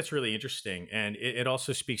 I think that's really interesting. And it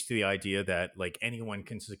also speaks to the idea that like anyone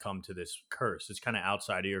can succumb to this curse. It's kind of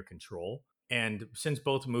outside of your control. And since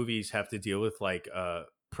both movies have to deal with like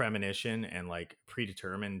premonition and like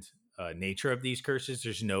predetermined nature of these curses,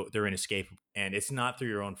 they're inescapable, and it's not through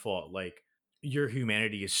your own fault. Like your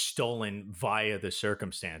humanity is stolen via the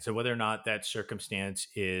circumstance. And whether or not that circumstance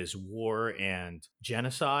is war and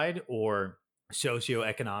genocide or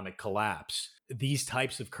socioeconomic collapse, these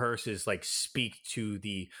types of curses like speak to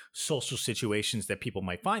the social situations that people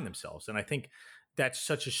might find themselves. And I think that's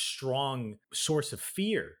such a strong source of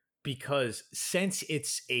fear, because since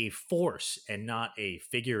it's a force and not a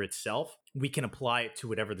figure itself, we can apply it to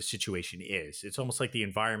whatever the situation is. It's almost like the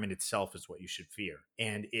environment itself is what you should fear,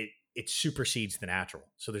 and it supersedes the natural.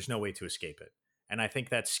 So there's no way to escape it. And I think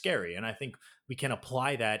that's scary. And I think we can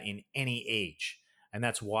apply that in any age. And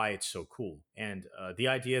that's why it's so cool. And the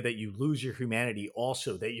idea that you lose your humanity,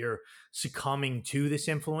 also that you're succumbing to this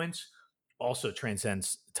influence, also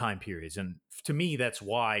transcends time periods. And to me, that's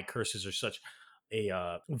why curses are such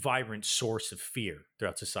a vibrant source of fear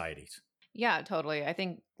throughout societies. Yeah, totally. I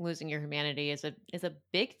think losing your humanity is a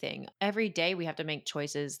big thing. Every day we have to make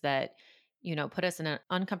choices that, put us in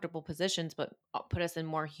uncomfortable positions, but put us in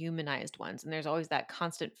more humanized ones. And there's always that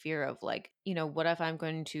constant fear of like, what if I'm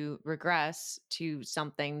going to regress to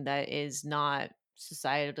something that is not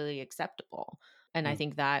societally acceptable? And I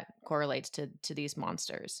think that correlates to these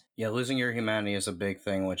monsters. Yeah, losing your humanity is a big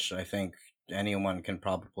thing, which I think anyone can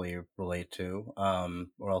probably relate to,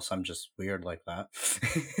 or else I'm just weird like that.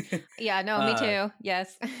 Yeah, no, me too.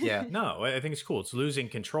 Yes. Yeah. No, I think it's cool. It's losing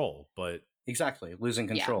control, but Exactly, losing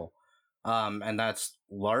control. And that's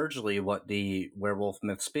largely what the werewolf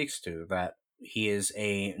myth speaks to, that he is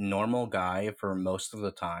a normal guy for most of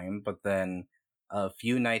the time, but then a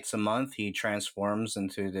few nights a month he transforms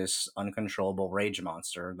into this uncontrollable rage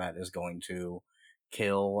monster that is going to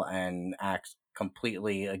kill and act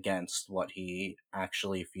completely against what he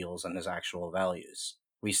actually feels and his actual values.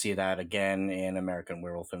 We see that again in American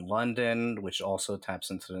Werewolf in London, which also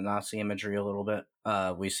taps into the Nazi imagery a little bit.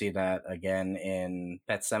 We see that again in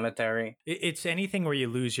Pet Sematary. it's anything where you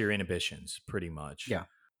lose your inhibitions, pretty much. Yeah.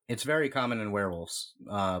 It's very common in werewolves,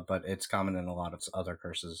 but it's common in a lot of other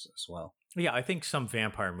curses as well. Yeah, I think some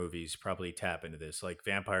vampire movies probably tap into this. Like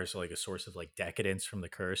vampires are like a source of like decadence from the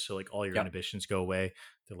curse. So like all your inhibitions go away.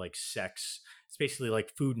 They're like sex. It's basically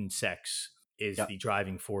like food and sex is the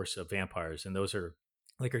driving force of vampires. And those are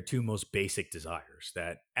like our two most basic desires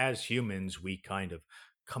that as humans, we kind of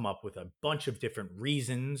come up with a bunch of different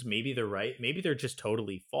reasons. Maybe they're right. Maybe they're just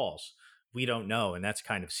totally false. We don't know. And that's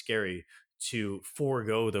kind of scary to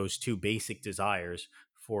forego those two basic desires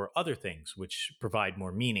for other things, which provide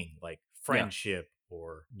more meaning, like friendship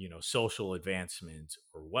or, social advancement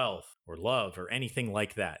or wealth or love or anything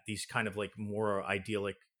like that. These kind of like more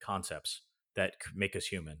idyllic concepts that make us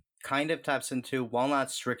human. Kind of taps into, while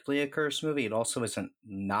not strictly a curse movie, it also isn't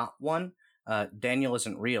not one. Daniel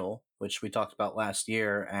Isn't Real, which we talked about last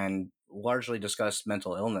year and largely discussed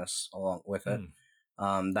mental illness along with it.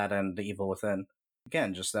 That and The Evil Within.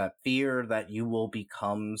 Again, just that fear that you will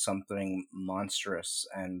become something monstrous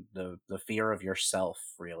and the fear of yourself,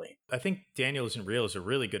 really. I think Daniel Isn't Real is a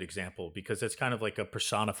really good example because it's kind of like a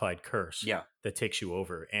personified curse that takes you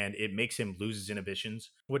over and it makes him lose his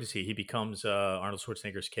inhibitions. What is he? He becomes Arnold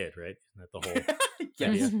Schwarzenegger's kid, right? Isn't that the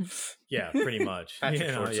whole... Yeah, pretty much. Patrick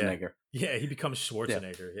Schwarzenegger. Yeah, he becomes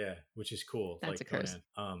Schwarzenegger, which is cool. That's like a curse.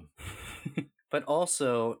 But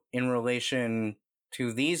also, in relation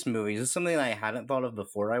to these movies, it's something that I hadn't thought of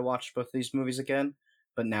before I watched both these movies again,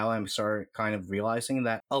 but now I'm kind of realizing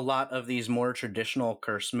that a lot of these more traditional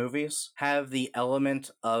curse movies have the element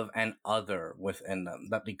of an other within them,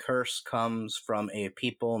 that the curse comes from a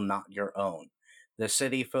people not your own. The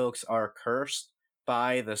city folks are cursed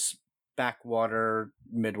by this backwater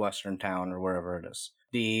Midwestern town or wherever it is.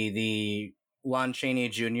 The Lon Chaney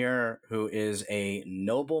Jr., who is a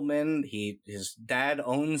nobleman. His dad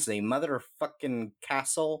owns a motherfucking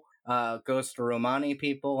castle, goes to Romani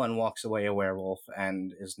people and walks away a werewolf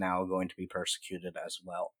and is now going to be persecuted as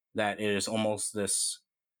well. That it is almost this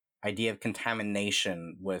idea of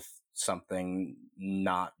contamination with something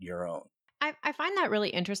not your own. I find that really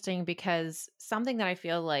interesting because something that I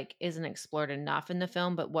feel like isn't explored enough in the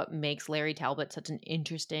film, but what makes Larry Talbot such an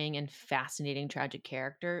interesting and fascinating tragic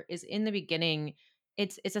character is in the beginning,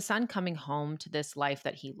 it's a son coming home to this life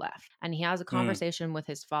that he left. And he has a conversation with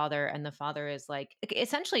his father, and the father is like,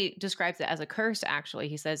 essentially describes it as a curse, actually.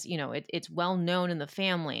 He says, it's well known in the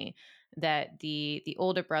family that the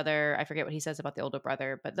older brother, I forget what he says about the older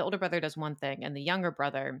brother, but the older brother does one thing, and the younger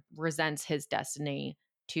brother resents his destiny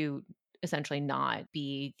to essentially not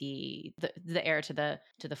be the heir to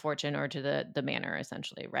the fortune or to the manor,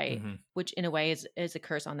 essentially, right? Which in a way is a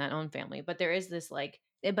curse on that own family. But there is this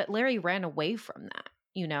but Larry ran away from that,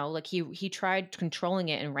 like he tried controlling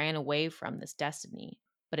it and ran away from this destiny,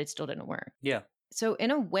 but it still didn't work. Yeah. So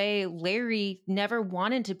in a way, Larry never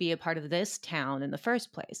wanted to be a part of this town in the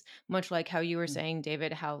first place. Much like how you were saying,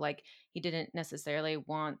 David, how like he didn't necessarily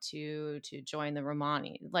want to join the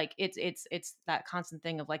Romani. Like it's that constant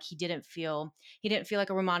thing of like he didn't feel like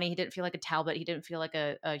a Romani, he didn't feel like a Talbot, he didn't feel like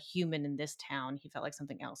a human in this town. He felt like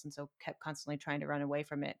something else, and so kept constantly trying to run away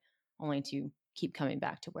from it, only to keep coming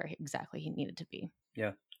back to where exactly he needed to be.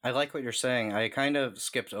 Yeah. I like what you're saying. I kind of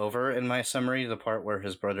skipped over in my summary the part where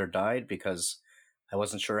his brother died because I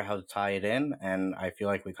wasn't sure how to tie it in, and I feel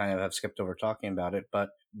like we kind of have skipped over talking about it. But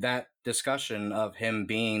that discussion of him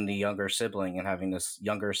being the younger sibling and having this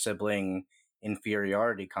younger sibling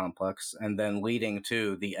inferiority complex, and then leading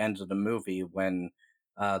to the end of the movie when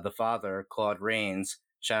the father, Claude Rains,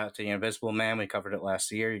 shout out to the Invisible Man, we covered it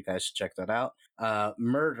last year, you guys should check that out,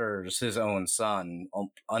 murders his own son,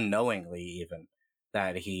 unknowingly even.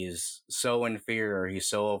 That he's so inferior, he's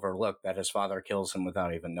so overlooked that his father kills him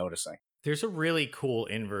without even noticing. There's a really cool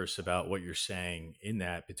inverse about what you're saying in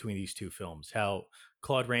that between these two films, how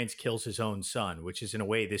Claude Rains kills his own son, which is in a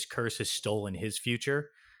way this curse has stolen his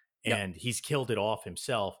future and he's killed it off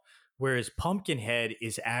himself. Whereas Pumpkinhead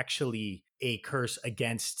is actually a curse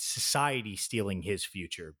against society stealing his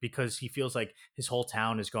future because he feels like his whole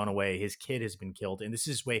town has gone away, his kid has been killed, and this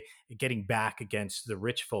is his way of getting back against the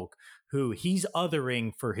rich folk who he's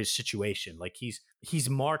othering for his situation. Like he's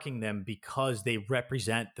marking them because they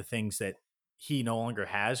represent the things that he no longer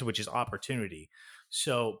has, which is opportunity.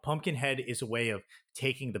 So Pumpkinhead is a way of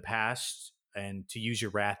taking the past and to use your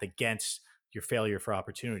wrath against your failure for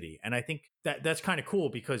opportunity. And I think that that's kind of cool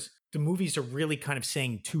because the movies are really kind of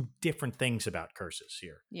saying two different things about curses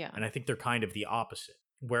here. Yeah. And I think they're kind of the opposite.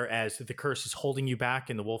 Whereas the curse is holding you back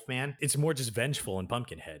in the Wolfman, it's more just vengeful in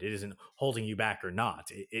Pumpkinhead. It isn't holding you back or not.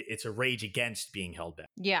 It's a rage against being held back.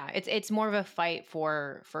 Yeah, it's more of a fight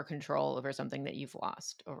for control over something that you've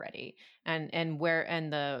lost already, and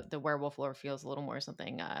the werewolf lore feels a little more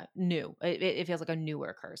something new. It feels like a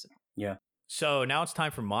newer curse. Yeah. So now it's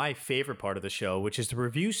time for my favorite part of the show, which is the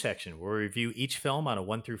review section, where we review each film on a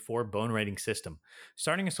 1 through 4 bone rating system.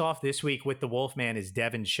 Starting us off this week with The Wolfman is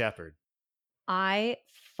Devin Shepard. I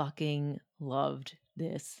fucking loved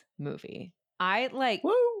this movie. I like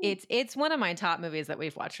Woo! it's one of my top movies that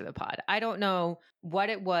we've watched for the pod. I don't know what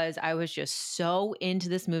it was. I was just so into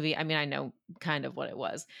this movie. I mean, I know kind of what it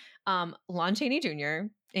was. Lon Chaney Jr.,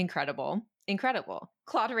 incredible.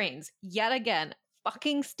 Claude Rains, yet again,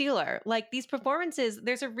 fucking stealer. Like these performances,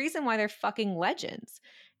 there's a reason why they're fucking legends.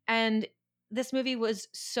 And this movie was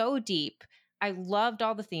so deep. I loved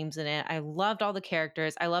all the themes in it. I loved all the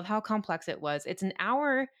characters. I love how complex it was. It's an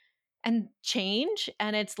hour and change,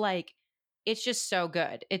 and it's like it's just so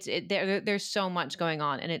good. There's so much going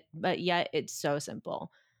on, and but yet it's so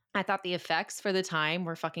simple. I thought the effects for the time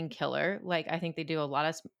were fucking killer. Like I think they do a lot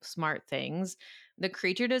of smart things. The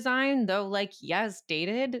creature design, though, like yes,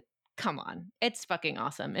 dated. Come on, it's fucking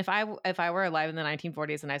awesome. If I were alive in the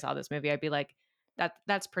 1940s and I saw this movie, I'd be like,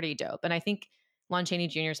 that's pretty dope. And I think Lon Chaney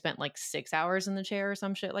Jr. spent like 6 hours in the chair or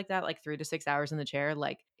some shit like that, like 3 to 6 hours in the chair.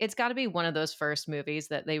 Like it's got to be one of those first movies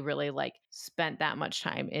that they really like spent that much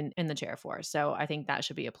time in the chair for. So I think that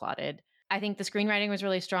should be applauded. I think the screenwriting was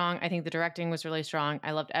really strong. I think the directing was really strong.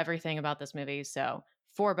 I loved everything about this movie. So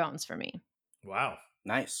 4 bones for me. Wow.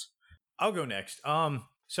 Nice. I'll go next.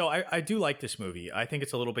 So I do like this movie. I think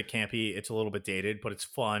it's a little bit campy. It's a little bit dated, but it's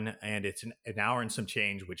fun. And it's an hour and some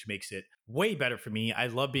change, which makes it way better for me. I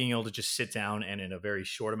love being able to just sit down and in a very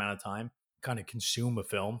short amount of time kind of consume a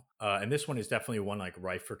film. And this one is definitely one like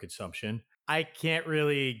ripe for consumption. I can't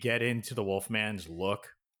really get into the Wolfman's look.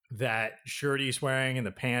 That shirt he's wearing and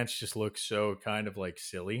the pants just look so kind of like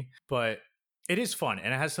silly. But it is fun.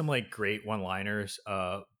 And it has some like great one-liners,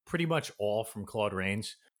 pretty much all from Claude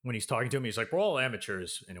Rains. When he's talking to him, he's like, we're all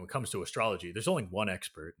amateurs. And when it comes to astrology, there's only one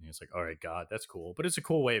expert. And he's like, all right, God, that's cool. But it's a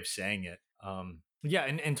cool way of saying it. Yeah.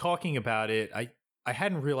 And talking about it, I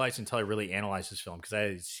hadn't realized until I really analyzed this film, because I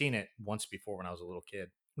had seen it once before when I was a little kid,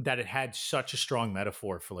 that it had such a strong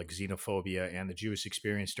metaphor for like xenophobia and the Jewish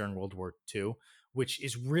experience during World War II, which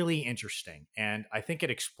is really interesting. And I think it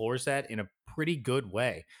explores that in a pretty good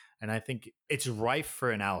way. And I think it's rife for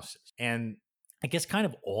analysis. And I guess kind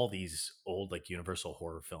of all these old like Universal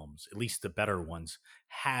horror films, at least the better ones,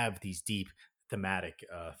 have these deep thematic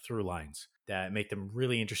through lines that make them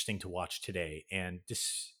really interesting to watch today. And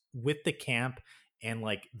this, with the camp and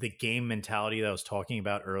like the game mentality that I was talking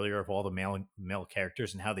about earlier of all the male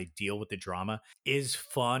characters and how they deal with the drama, is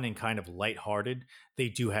fun and kind of lighthearted. They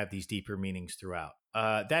do have these deeper meanings throughout.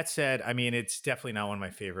 That said, I mean, it's definitely not one of my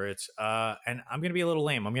favorites. And I'm going to be a little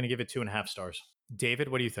lame. I'm going to give it 2.5 stars. David,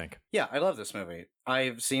 what do you think? Yeah, I love this movie.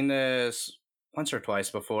 I've seen this once or twice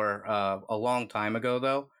before, a long time ago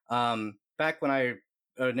though. Back when I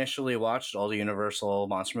initially watched all the Universal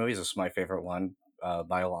monster movies, this is my favorite one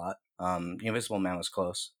by a lot. The Invisible Man was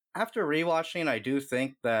close. After rewatching, I do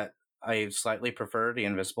think that I slightly prefer The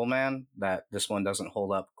Invisible Man, that this one doesn't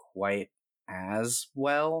hold up quite as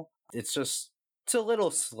well. It's a little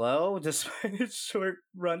slow despite its short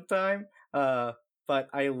runtime. But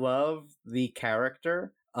I love the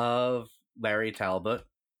character of Larry Talbot.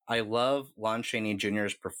 I love Lon Chaney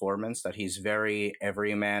Jr.'s performance, that he's very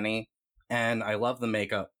everyman-y. And I love the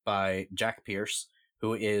makeup by Jack Pierce,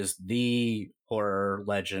 who is the horror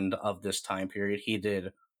legend of this time period. He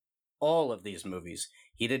did all of these movies.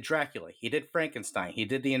 He did Dracula, he did Frankenstein, he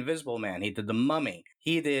did The Invisible Man, he did The Mummy,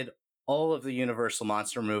 he did all of the Universal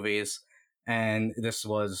monster movies, and this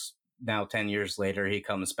was now 10 years later, he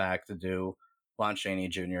comes back to do Lon Chaney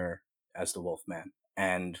Jr. as the Wolfman.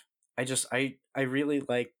 And I really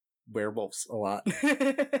like werewolves a lot.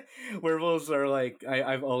 Werewolves are like,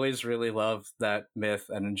 I've always really loved that myth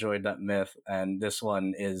and enjoyed that myth, and this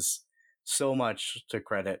one is so much to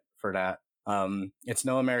credit for that. It's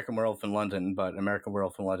no American Werewolf in London, but American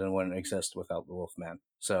Werewolf in London wouldn't exist without the Wolfman.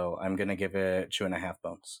 So I'm going to give it 2.5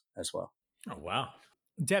 bones as well. Oh, wow.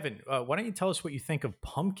 Devin, why don't you tell us what you think of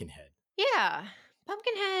Pumpkinhead? Yeah.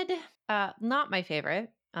 Pumpkinhead, not my favorite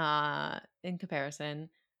in comparison.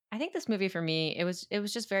 I think this movie for me, it was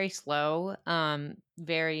just very slow,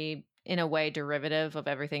 very in a way derivative of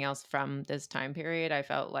everything else from this time period. I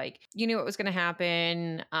felt like you knew what was going to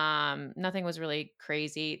happen. Nothing was really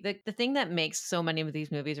crazy. The thing that makes so many of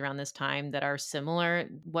these movies around this time that are similar,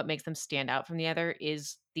 what makes them stand out from the other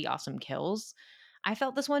is the awesome kills. I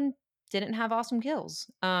felt this one didn't have awesome kills.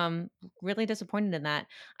 Really disappointed in that.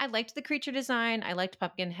 I liked the creature design. I liked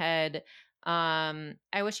Pumpkinhead.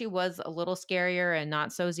 I wish he was a little scarier and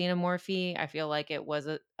not so xenomorphy. I feel like it was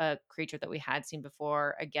a creature that we had seen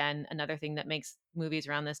before. Again, another thing that makes movies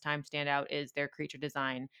around this time stand out is their creature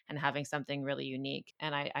design and having something really unique.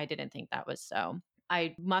 And I didn't think that was so.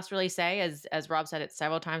 I must really say, as Rob said it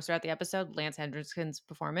several times throughout the episode, Lance Henriksen's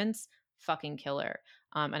performance, fucking killer.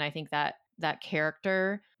 And I think that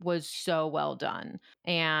character was so well done.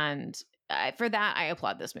 And for that, I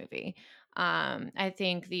applaud this movie. I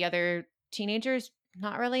think the other teenagers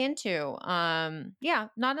not really into.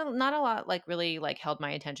 Not a lot like really like held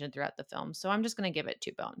my attention throughout the film. So I'm just gonna give it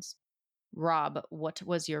 2 bones. Rob, what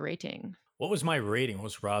was your rating? What was my rating? What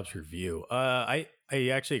was Rob's review? I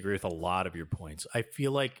actually agree with a lot of your points. I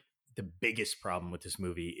feel like the biggest problem with this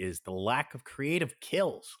movie is the lack of creative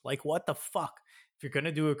kills. Like, what the fuck? If you're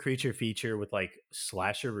gonna do a creature feature with like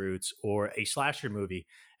slasher roots or a slasher movie,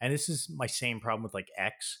 and this is my same problem with like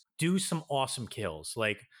X, do some awesome kills.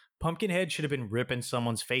 Like Pumpkinhead should have been ripping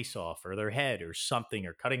someone's face off or their head or something,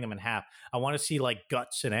 or cutting them in half. I want to see like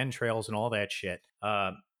guts and entrails and all that shit.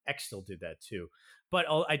 X still did that too. But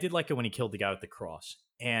I did like it when he killed the guy with the cross.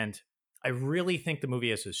 And I really think the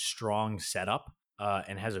movie has a strong setup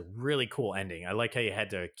and has a really cool ending. I like how you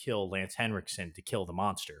had to kill Lance Henriksen to kill the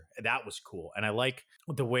monster. That was cool. And I like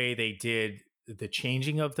the way they did the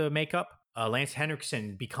changing of the makeup. Lance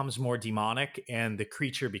Henriksen becomes more demonic and the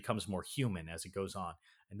creature becomes more human as it goes on.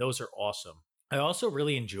 And those are awesome. I also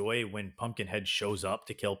really enjoy when Pumpkinhead shows up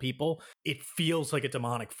to kill people. It feels like a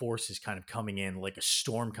demonic force is kind of coming in, like a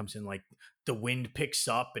storm comes in, like the wind picks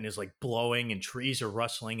up and is like blowing and trees are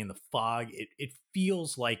rustling in the fog. It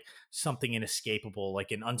feels like something inescapable,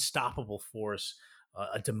 like an unstoppable force,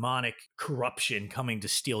 a demonic corruption coming to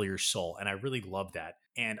steal your soul. And I really love that.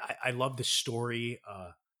 And I love the story.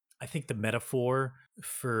 I think the metaphor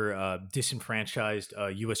for disenfranchised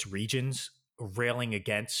U.S. regions railing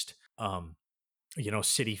against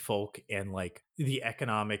city folk and like the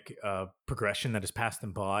economic progression that has passed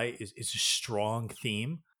them by is a strong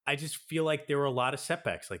theme. I just feel like there were a lot of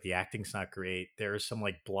setbacks. Like the acting's not great. There are some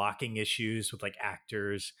like blocking issues with like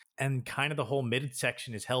actors, and kind of the whole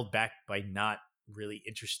midsection is held back by not really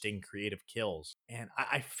interesting creative kills. And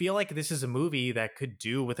I feel like this is a movie that could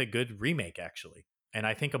do with a good remake, actually. And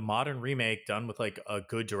I think a modern remake done with like a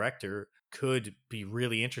good director could be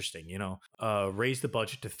really interesting, raise the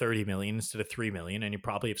budget to 30 million instead of 3 million, and you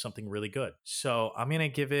probably have something really good. So I'm going to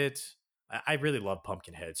give it, I really love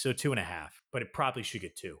Pumpkinhead. So 2.5, but it probably should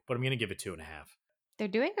get 2, but I'm going to give it 2.5. They're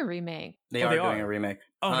doing a remake. They are doing a remake.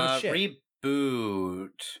 Oh, no shit.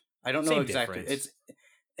 Reboot. I don't know Same exactly. difference.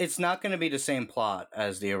 It's not going to be the same plot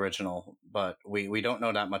as the original, but we don't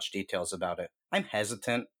know that much details about it. I'm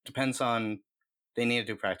hesitant. Depends on, they need to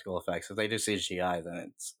do practical effects. If they do CGI,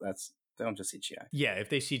 then they don't do CGI. Yeah, if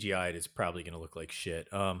they CGI it, it's probably going to look like shit.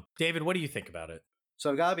 David, what do you think about it? So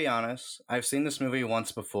I've got to be honest. I've seen this movie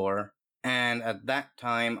once before, and at that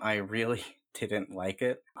time, I really didn't like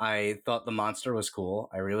it. I thought the monster was cool.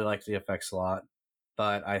 I really liked the effects a lot.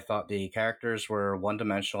 But I thought the characters were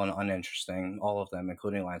one-dimensional and uninteresting, all of them,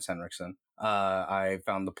 including Lance Henriksen. I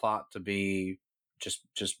found the plot to be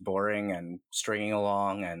just boring and stringing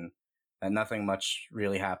along, and nothing much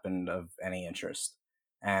really happened of any interest.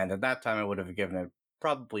 And at that time, I would have given it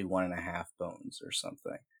probably 1.5 bones or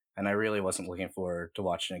something. And I really wasn't looking forward to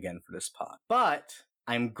watching it again for this pod. But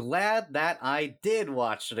I'm glad that I did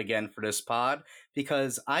watch it again for this pod,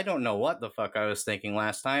 because I don't know what the fuck I was thinking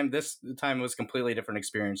last time. This time was a completely different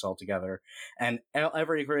experience altogether. And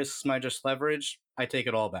every criticism I just leveraged, I take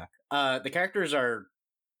it all back. The characters are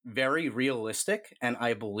very realistic, and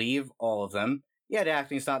I believe all of them. Yeah, the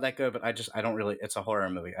acting's not that good, but I don't really, it's a horror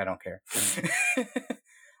movie. I don't care.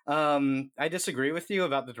 I disagree with you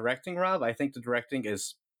about the directing, Rob. I think the directing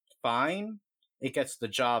is fine. It gets the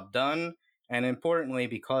job done. And importantly,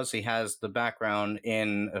 because he has the background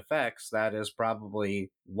in effects, that is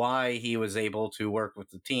probably why he was able to work with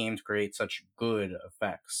the team to create such good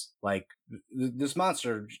effects. Like, this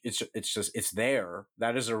monster, it's there.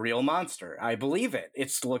 That is a real monster. I believe it.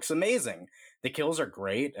 It looks amazing. The kills are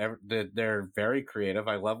great. They're very creative.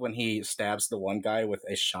 I love when he stabs the one guy with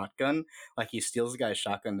a shotgun. Like, he steals the guy's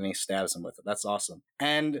shotgun and he stabs him with it. That's awesome.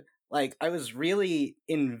 And, like, I was really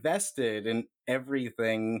invested in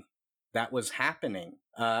everything that was happening.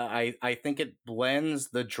 I think it blends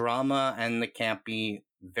the drama and the campy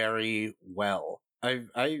very well. I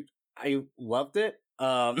loved it.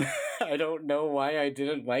 I don't know why I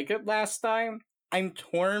didn't like it last time. I'm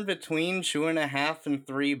torn between 2.5 and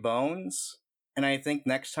 3 bones. And I think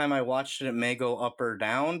next time I watch it, it may go up or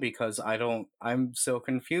down, because I'm so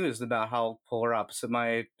confused about how polar opposite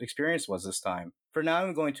my experience was this time. For now,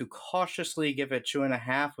 I'm going to cautiously give it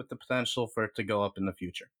 2.5 with the potential for it to go up in the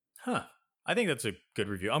future. Huh. I think that's a good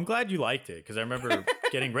review. I'm glad you liked it, because I remember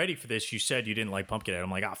getting ready for this. You said you didn't like Pumpkinhead.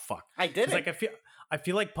 I'm like, fuck. I didn't. Like, I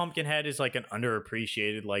feel like Pumpkinhead is like an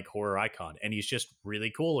underappreciated like horror icon, and he's just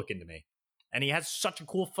really cool looking to me. And he has such a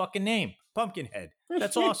cool fucking name, Pumpkinhead.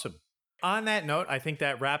 That's awesome. On that note, I think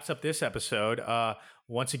that wraps up this episode.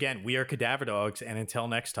 Once again, we are Cadaver Dogs, and until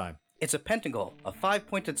next time. It's a pentacle, a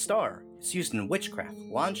 5-pointed star. It's used in witchcraft.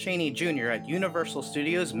 Lon Chaney Jr. at Universal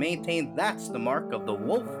Studios maintained that's the mark of the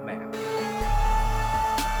Wolf Man.